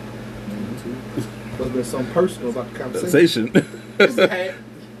 There's been something personal about the conversation. It's the hat.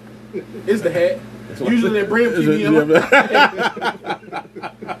 It's the hat. Usually they bring PBM.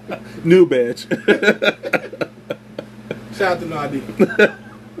 New badge. Shout out to Nadi.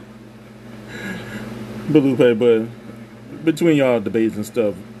 But Lupe, but between y'all debates and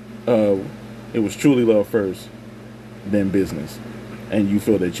stuff, it was truly love first, then business. And you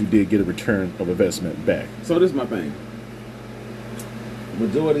feel that you did get a return of investment back. So this is my thing.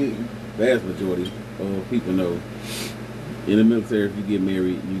 Vast majority of people know in the military, if you get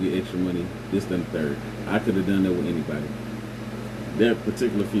married, you get extra money, this, then, third. I could have done that with anybody. That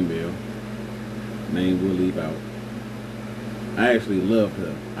particular female, name we'll leave out. I actually loved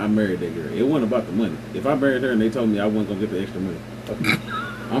her. I married that girl. It wasn't about the money. If I married her and they told me I wasn't going to get the extra money.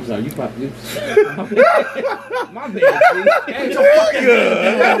 I'm sorry, you popped this. My bad, G. Ain't your fucking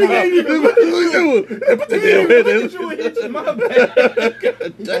Put the damn head in. My bad.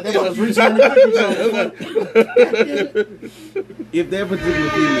 If that particular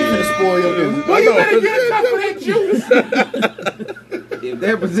female spoil your business. Well, you better get a cup of that juice. if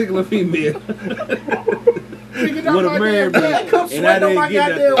that particular female would have married me and I didn't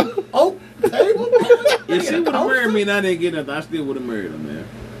get nothing. Oh, table. If she would have married me and I didn't get nothing, I still would have married her, man.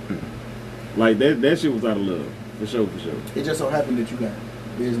 Like that shit was out of love, for sure. It just so happened that you got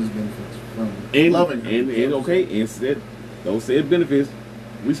business benefits from And loving her. And those said benefits,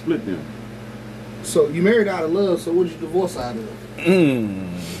 we split them. So you married out of love. So what did you divorce out of?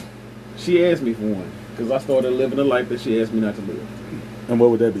 She asked me for one because I started living a life that she asked me not to live. And what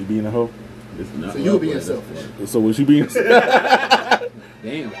would that be? Being a hoe? It's not So you were love, being but that's selfish. what- So was you being? Damn.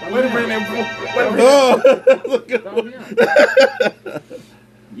 Wait a minute.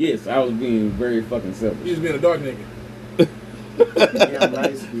 Yes, I was being very fucking selfish. You was being a dark nigga. Damn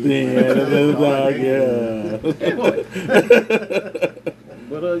nice. Yeah.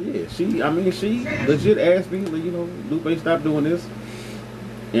 yeah, she legit asked me, you know, Lupe, stop doing this,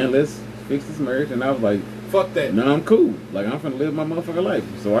 and let's fix this marriage. And I was like, fuck that. no, I'm cool. Like, I'm finna live my motherfucking life.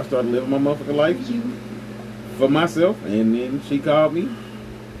 So I started living my motherfucking life for myself. And then she called me.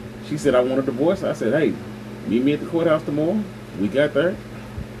 She said, I want a divorce. I said, hey, meet me at the courthouse tomorrow. We got there.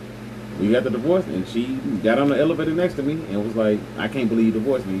 We got the divorce. And she got on the elevator next to me and was like, I can't believe you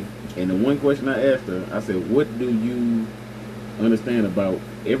divorced me. And the one question I asked her, I said, what do you understand about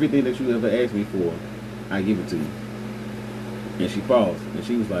everything that you ever asked me for? I give it to you. And she paused. And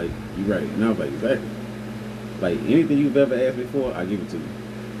she was like, you right. And I was like, exactly. Like, anything you've ever asked me for, I give it to you.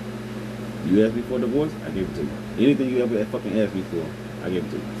 You asked me for a divorce, I give it to you. Anything you ever fucking asked me for, I give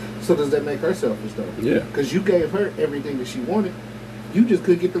it to you. So does that make her selfish though? Yeah. Because you gave her everything that she wanted. You just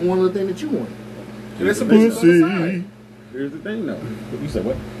couldn't get the one little thing that you wanted. And that's some bitches on the side. Here's the thing though. You said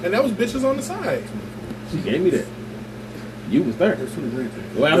what? And that was bitches on the side. She gave me that. You was there.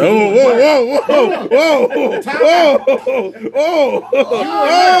 Well,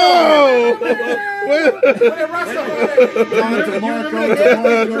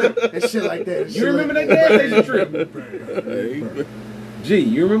 and shit like that. You remember that gas station trip? Gee,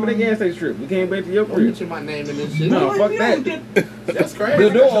 you remember that gas station trip? We came back to your Don't crib. mention my name in this shit. No, fuck that. That's crazy. The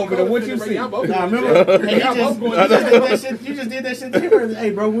door open and what you see? Nah, remember? Hey, you just did that shit to him. Hey,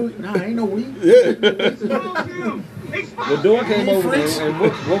 bro, nah, ain't no weed. The door came over and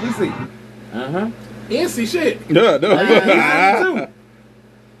what we see? He didn't see shit. No.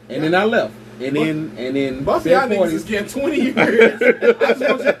 And then I left. And then Both of y'all niggas is getting 20 years.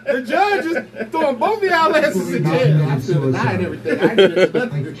 The judge is throwing both of y'all asses in jail. I'm still denying everything. I ain't did I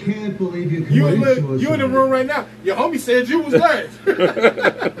nothing. can't believe you You committed in suicide. the room right now. Your homie said you was there.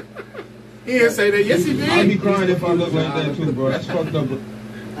 He didn't say that. Yes, he I'd be did. crying if I looked like that too, bro. That's fucked up.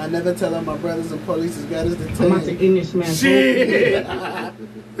 I never tell on my brothers and police has got us I'm about to detained. end this man. Shit.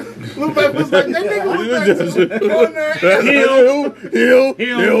 Lupe was like, that nigga was there too. Going there. Hill.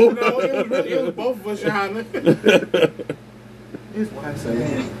 No, it was both of us, Your Honor. His wife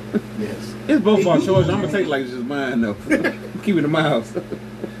said, yes. it's both our choice. I'm gonna take like it's just mine though. Keep it in my house.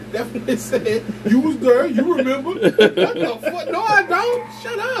 That's what they said. You was there. You remember? What the fuck? No, I don't.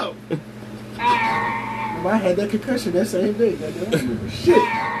 Shut up. I had that concussion that same day. I don't remember shit.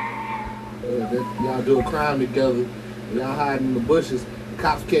 Y'all do a crime together. Y'all hiding in the bushes. The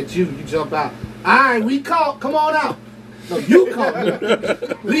cops catch you. You jump out. All right, we caught. Come on out. No, you caught me.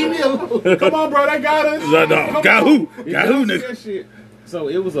 Leave me alone. Come on, bro. That got us. No, got who? Got who, That nigga? shit. So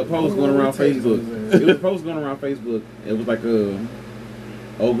it was a post going around Facebook. It was a post going around Facebook. It was like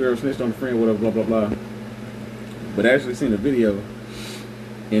old girl snitched on a friend, whatever, blah blah blah. But I actually seen a video,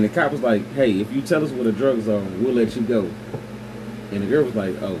 and the cop was like, "Hey, if you tell us where the drugs are, we'll let you go." And the girl was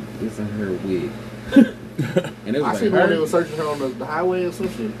like, "Oh, it's in her wig." And it was I like seen one they her. was searching her on the highway or some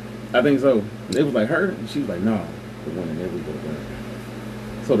shit. I think so. It was like her, and she was like, "No, the one in there we go."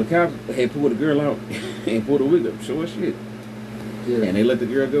 So the cop had pulled the girl out and pulled the wig up, sure as shit. Yeah. And they let the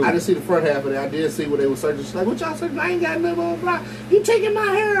girl go. I didn't see the front half of it. I did see what they were searching. She's like, what y'all searching? I ain't got nothing on block. You taking my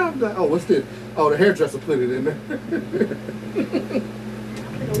hair off? Oh, what's this? Oh, the hairdresser put it in there.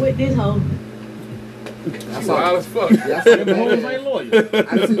 With this hoe. I She wild as fuck. Yeah, I saw the The hoes back ain't half. loyal. I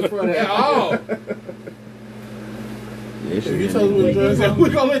didn't see the front At half. all. Yeah, If you told me what drugs that we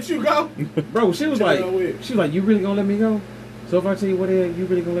gonna let you go. Bro, she was like, Chill out with. you really gonna let me go? So if I tell you what it is, you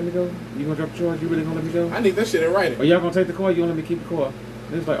really gonna let me go? You gonna drop the charge? You really gonna let me go? I need that shit in Or writing. y'all gonna take the car? You gonna let me keep the car?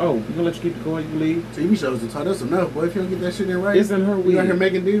 And it's like, oh, you gonna let you keep the car? You can leave? TV shows have taught us enough, boy. If you don't get that shit in right, It's in her we out here wig.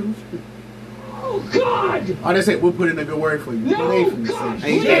 making deals. Oh, God! Oh, they say we'll put in a good word for you. No, They ain't finna God, say.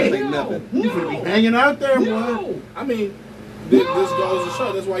 Ain't gotta say nothing. You finna be hanging out there, boy. No! I mean, this goes to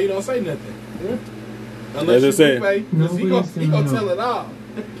show. That's why you don't say nothing. As Unless I you said. pay, because he Nobody's gonna gonna tell know. it all.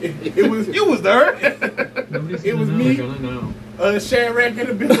 It was you was there. Nobody's It was gonna know, me. gonna know. Shadrack and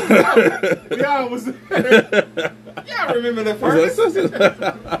the business. Y'all was there. Y'all remember the first?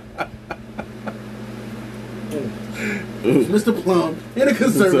 Mr. Plum in a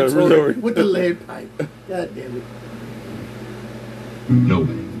conservatory Conservatory. with the lead pipe. God damn it. No.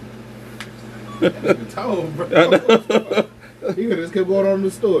 Told, bro. He could just kept going on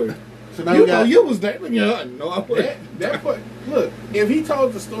the story. So now You we know got you was there. Yeah, no, I wasn't. That part, look, if he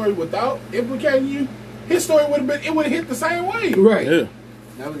told the story without implicating you, his story would have been, it would have hit the same way. Right. Yeah,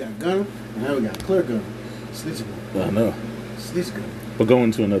 now we got gun, and now we got clear gun, snitch gun, I know. snitch gun. But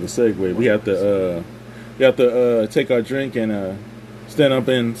going to another segue, we have to take our drink and stand up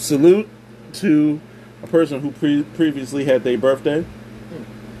and salute to a person who previously had their birthday.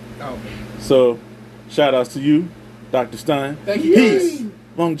 Oh, So, shout outs to you, Dr. Stein. thank you, Peace, guys.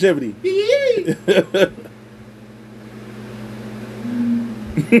 longevity.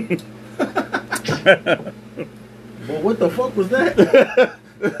 Well, what the fuck was that?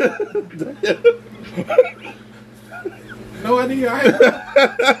 No idea.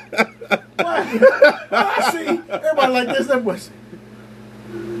 I see everybody like this. That was.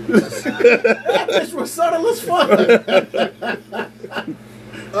 That bitch was subtle as fuck.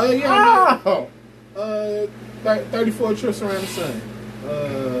 Yeah. Oh. 34 trips around the sun.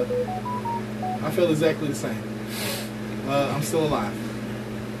 I feel exactly the same. I'm still alive.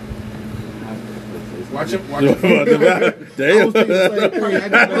 Watch him. Watch him. Damn.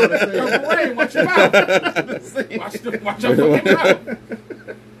 Rain, watch your mouth. Watch your fucking mouth.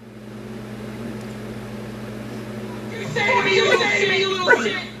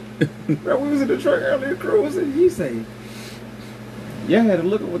 Bro, we was in the truck earlier, crew. What did he say? Yeah, I had to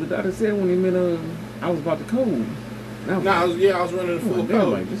look at what the doctor said when he meant I was about to cold. I was running the full damn,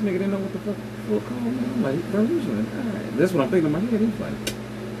 code. like, this nigga didn't know what the fuck full cold man. I'm like, bro, you should have. That's what I'm thinking in my head. He's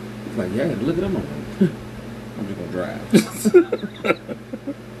like, yeah, I had to look at him. I'm like, I'm just gonna drive.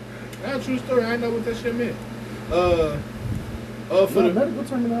 That's a true story. I didn't know what that shit meant. For medical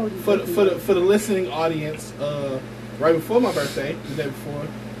terminology. For the listening audience, right before my birthday, the day before,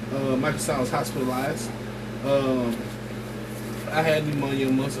 Michael Stein was hospitalized. I had pneumonia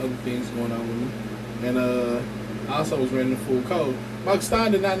amongst other things going on with me, and I also was running the full code. Michael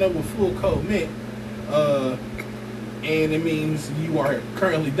Stein did not know what full code meant, and it means you are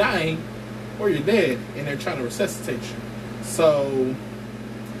currently dying or you're dead, and they're trying to resuscitate you. So,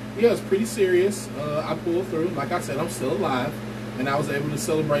 yeah, it's pretty serious. I pulled through. Like I said, I'm still alive, and I was able to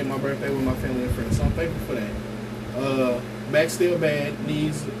celebrate my birthday with my family and friends. So I'm thankful for that. Back still bad,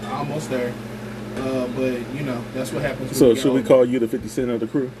 knees almost there, but you know that's what happens. So should we call you the 50 Cent of the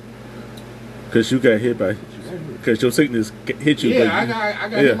crew? Because you got hit by, because your sickness hit you. Yeah, I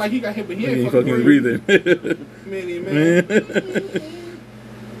got hit like he got hit, but he ain't fucking breathing. Man.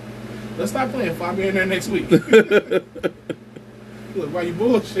 Let's stop playing. I'll be in there next week. Look, why you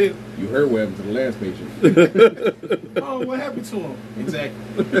bullshit? You heard what happened to the last patient. Oh, what happened to him?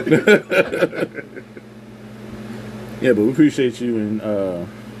 Exactly. Yeah, but we appreciate you, and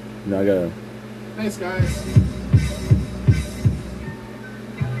I gotta. Thanks, guys.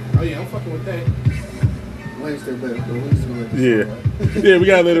 Oh yeah, I'm fucking with that. Wednesday better. Wednesday Yeah, yeah, we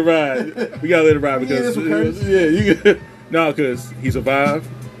gotta let it ride. We gotta let it ride because because he survived.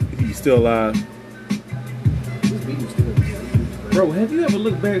 He's still alive. Bro, have you ever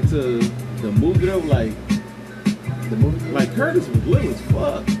looked back to the movie though? Like the movie, like Curtis was little as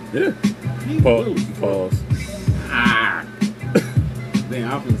fuck. Yeah. He was little as fuck. Pause. Damn,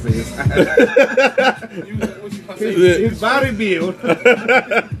 I'm gonna say his body build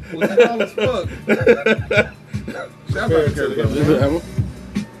was small as fuck. Shout out to Curtis.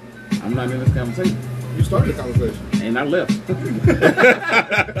 I'm not in this conversation. You started the conversation. And I left.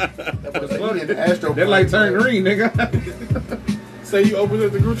 That light turned green, nigga. So you opened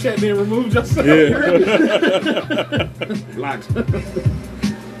up the group chat and then removed yourself? Yeah. Locked.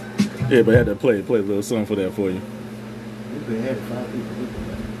 Yeah, but I had to play a little something for that for you. We had 5 people.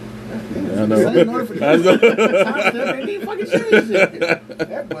 I know.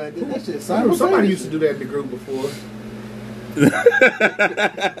 Somebody used to do that in the group before.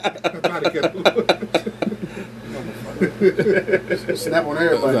 Snap on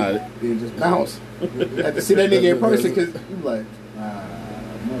everybody and just bounce. Had to see that nigga in person because you like,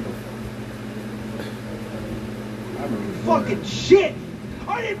 motherfucker. Fucking shit!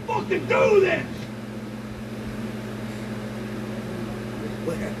 I didn't fucking do this!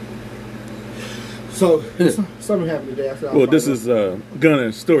 So something happened today. Well, this is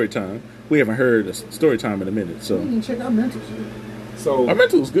Gunna story time. We haven't heard a story time in a minute, so. We didn't check our mental shit. So our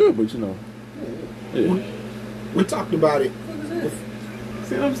mental was good, but you know. Yeah. We talked about it.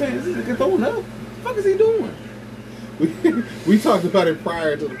 See what I'm saying? This nigga throwing up. What the fuck is he doing? We talked about it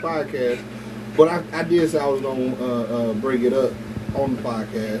prior to the podcast, but I did say I was gonna bring it up on the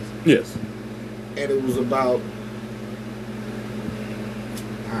podcast. Yes. And it was about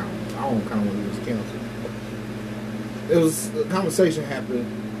I don't kind of want to use counsel. It was a conversation happened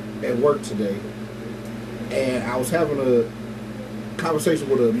at work today, and I was having a conversation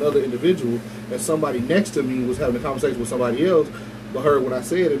with another individual, and somebody next to me was having a conversation with somebody else, but heard what I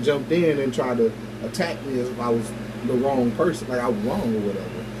said and jumped in and tried to attack me as if I was the wrong person, like I was wrong or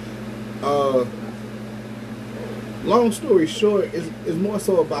whatever. Long story short, it's more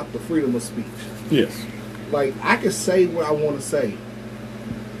so about the freedom of speech. Yes. Like, I can say what I want to say.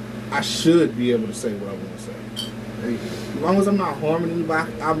 I should be able to say what I want to say. As long as I'm not harming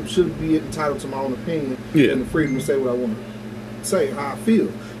anybody, I should be entitled to my own opinion and the freedom to say what I want to say, how I feel.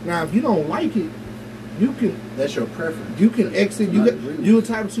 Now, if you don't like it, you can. That's your preference. You can exit. You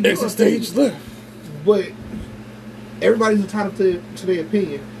entitled to your Exit stage left. But everybody's entitled to their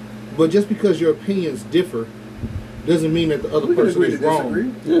opinion. But just because your opinions differ doesn't mean that the other person is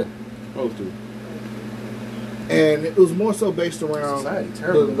wrong. Yeah. Supposed to. And it was more so based around Society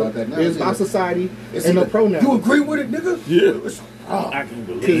terrible about that now. It's our society and the pronouns. You agree with it, nigga? Yeah. I can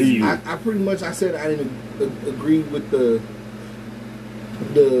believe you. I pretty much I said I didn't agree with the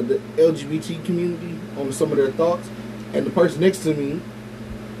LGBT community on some of their thoughts, and the person next to me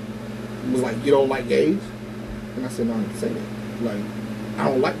was like, "You don't like gays?" And I said, "No, I didn't say that. Like, I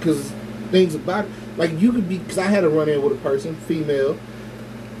don't like because things about it. Like you could be because I had a run in with a person, female,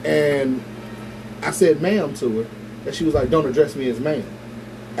 and I said ma'am to her, and she was like, "Don't address me as ma'am."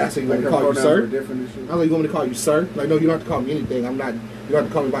 I said, "You want me to call you sir?" I was like, "You want me to call you sir?" Like, no, you don't have to call me anything. I'm not. You don't have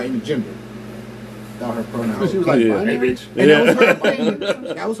to call me by any gender. That her pronouns. She was like, "Hey, bitch," and that was her opinion.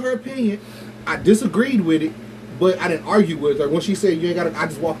 That was her opinion. I disagreed with it, but I didn't argue with her. When she said you ain't got to, I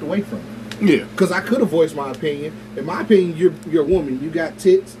just walked away from it. Yeah, because I could have voiced my opinion. In my opinion, you're a woman. You got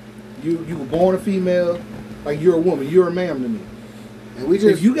tits. You were born a female. Like you're a woman. You're a ma'am to me. And we just,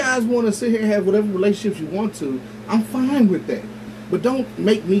 if you guys want to sit here and have whatever relationships you want to, I'm fine with that. But don't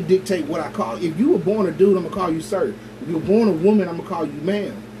make me dictate what I call. If you were born a dude, I'm gonna call you sir. If you were born a woman, I'm gonna call you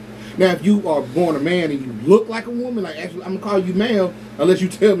ma'am. Now, if you are born a man and you look like a woman, like actually, I'm gonna call you ma'am unless you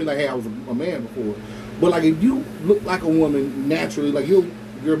tell me like, hey, I was a man before. But like, if you look like a woman naturally, like you're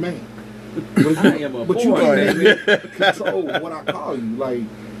a man. But you can't control what I call you. Like,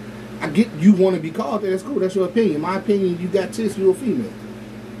 I get you want to be called that. That's cool. That's your opinion. My opinion, you got tits. You're a female.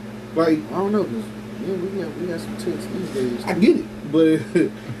 Like I don't know, cause we got some tits these days. I get it, but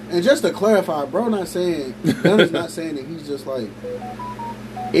and just to clarify, bro, not saying Gunner's not saying that he's just like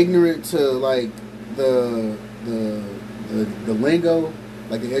ignorant to like the lingo,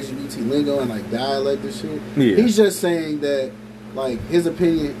 like the LGBT lingo and like dialect and shit. Yeah. He's just saying that like his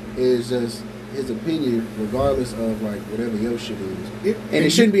opinion is just his opinion, regardless of like whatever your shit is, and it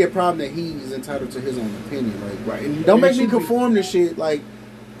shouldn't be a problem that he's entitled to his own opinion. Like, right? And don't make me conform to shit. Like,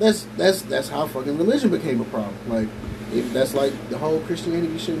 that's how fucking religion became a problem. Like, that's like the whole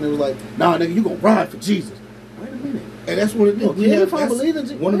Christianity shit. And it was like, nah, nigga, you gonna ride for Jesus. Wait a minute. And that's what it is. Yeah, if I believe in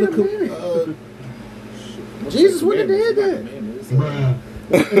Jesus, one of the Jesus wouldn't have did that.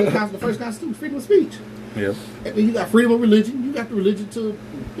 The first constitution, freedom of speech. Yeah. And then you got freedom of religion. You got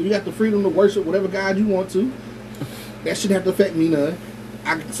the freedom to worship whatever God you want to. That shouldn't have to affect me none.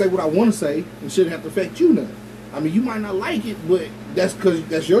 I can say what I want to say and shouldn't have to affect you none. I mean, you might not like it, but that's because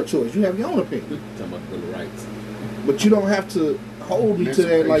that's your choice. You have your own opinion. Talking about the Bill of Rights. But you don't have to hold me to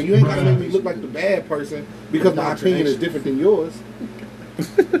that. Like, you ain't got to make me look like the bad person because my opinion is different than yours.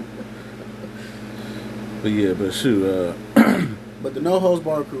 But yeah, but shoot. But the No Holds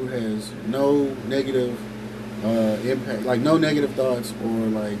Bar crew has no negative impact, like no negative thoughts or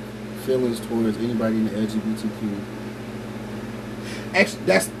like feelings towards anybody in the LGBTQ. Actually,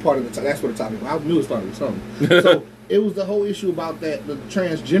 that's part of the. That's what the topic was. I knew it started with something. So it was the whole issue about that the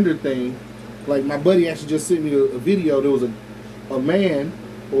transgender thing. Like my buddy actually just sent me a video. There was a man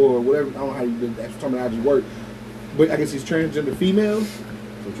or whatever. I don't know how the actual terminology works, but I guess he's transgender female.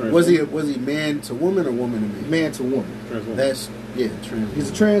 So was he man to woman or woman to man? Man to woman. Trans woman. That's trans. He's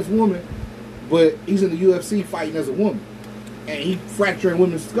a trans woman, but he's in the UFC fighting as a woman, and he fracturing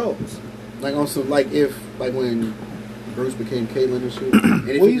women's skulls. Like on some if when Bruce became Caitlyn and shit, and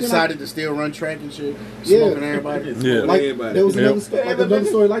if he decided to still run track and shit, smoking everybody. Yeah, like there was another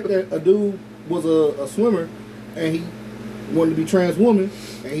story like that. A dude was a swimmer, and he wanted to be trans woman,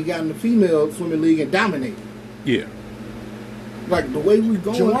 and he got in the female swimming league and dominated. Yeah. Like the way we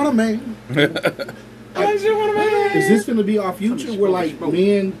going, Joanna man. Is this going to be our future where like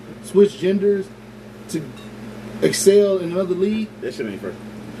men switch genders to excel in another league? That shit ain't fair.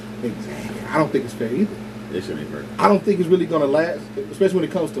 Exactly. I don't think it's fair either. That shit ain't fair. I don't think it's really going to last, especially when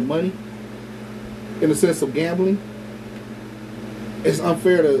it comes to money. In the sense of gambling, it's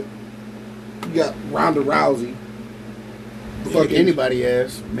unfair to you got Ronda Rousey. Fucking anybody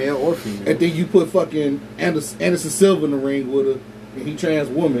ass, male or female. And then you put fucking Anderson Silva in the ring with her, and he trans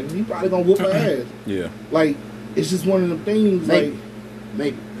woman. He probably gonna whoop her ass. Yeah. Like it's just one of them things. Maybe.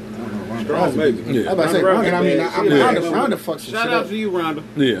 Maybe. I don't know. Strong maybe. Yeah. I'm about to say, Ronda, and I mean, Ronda fucks Shout out to you, Ronda.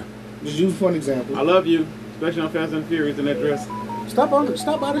 Yeah. Just use for an example. I love you, especially on Fast and Furious in that dress. Stop by the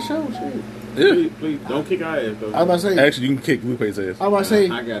show, shit. Yeah. Please don't kick our ass though. I was about to say. Actually, you can kick Lupe's ass. I was about to say.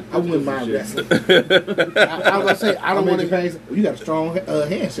 I wouldn't mind wrestling. I was about to say. I don't want to. You got a strong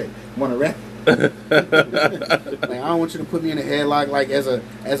handshake. Want to wrestle? Like, I don't want you to put me in a headlock like as a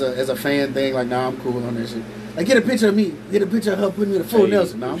fan thing. Like, nah, I'm cool on that shit. Like, get a picture of me. Get a picture of her putting me in a full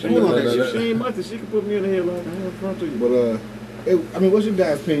Nelson. No, I'm cool on that shit. She ain't much. She can put me in the headlock. I'm in front of you. But I mean, what's your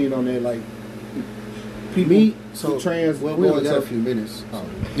guys' opinion on that? Like, Me, so trans. Well, we only got a few minutes. Oh.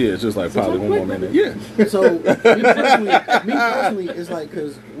 Yeah, it's just like probably one more minute. Yeah. So me personally, it's like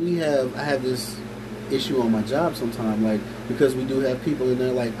because I have this issue on my job sometime, like because we do have people in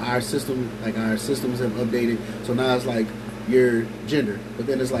there, like our systems have updated. So now it's like your gender, but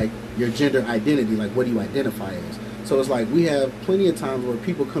then it's like your gender identity, like what do you identify as? So it's like we have plenty of times where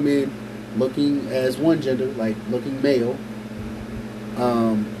people come in looking as one gender, like looking male.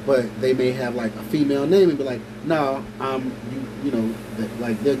 But they may have like a female name and be like, no, you know,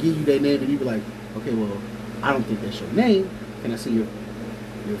 like they'll give you their name and you be like, okay, well, I don't think that's your name. Can I see your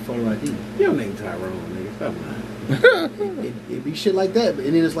photo ID? Your name Tyrone, nigga. Stop lying. It be shit like that,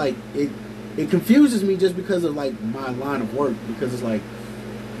 and then it's like it confuses me just because of like my line of work, because it's like,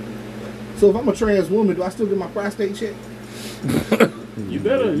 so if I'm a trans woman, do I still get my prostate checked? You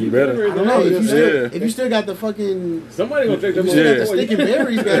better. I don't know if you still got the fucking somebody gonna take them. You still got the stick and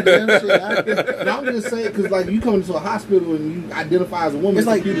berries, goddamn shit. I'm just saying because like you come into a hospital and you identify as a woman. It's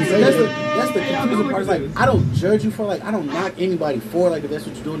like that's the confusing part. It's like I don't judge you for like I don't knock anybody for like if that's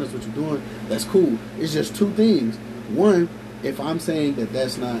what you're doing, that's what you're doing. That's cool. It's just two things. One, if I'm saying that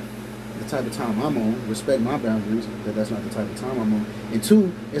that's not the type of time I'm on, respect my boundaries. That's not the type of time I'm on. And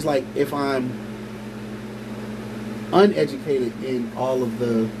two, it's like if I'm uneducated in all of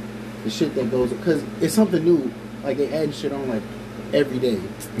the shit that goes, because it's something new, like they add shit on like every day.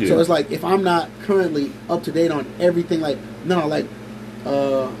 Yeah. So it's like if I'm not currently up to date on everything, like no, like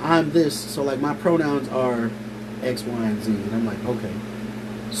I'm this, so like my pronouns are X, Y, and Z, and I'm like, okay,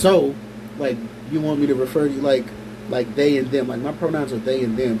 so like you want me to refer to you like they and them, like my pronouns are they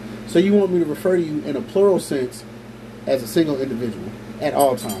and them, so you want me to refer to you in a plural sense as a single individual at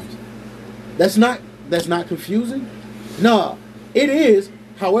all times. That's not confusing. Nah, it is.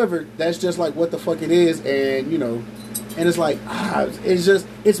 However, that's just like what the fuck it is, and you know, and it's like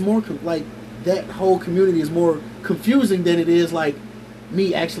it's more like that whole community is more confusing than it is like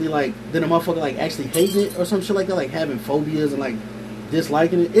me actually like than a motherfucker like actually hating it or some shit like that, like having phobias and like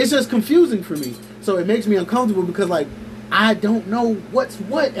disliking it. It's just confusing for me, so it makes me uncomfortable because like I don't know what's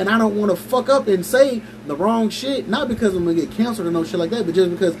what, and I don't want to fuck up and say the wrong shit. Not because I'm gonna get canceled or no shit like that, but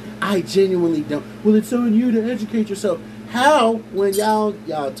just because I genuinely don't. Well, it's on you to educate yourself. How, when y'all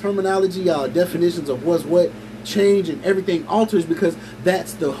terminology, y'all definitions of what's what change and everything alters, because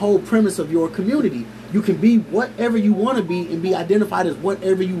that's the whole premise of your community. You can be whatever you want to be and be identified as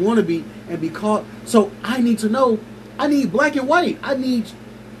whatever you want to be and be called. So I need to know. I need black and white. I need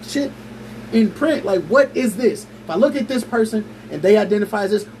shit in print. Like, what is this? If I look at this person and they identify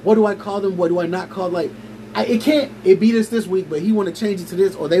as this, what do I call them? What do I not call? Like, it be this week, but he want to change it to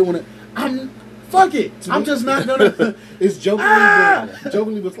this, or they want to. Fuck it. I'm just not gonna. It's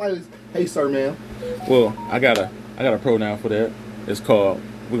jokingly, but slightly. Hey, sir, man. Well, I got a pronoun for that. It's called.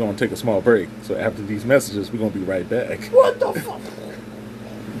 We're gonna take a small break. So after these messages, we're gonna be right back. What the fuck?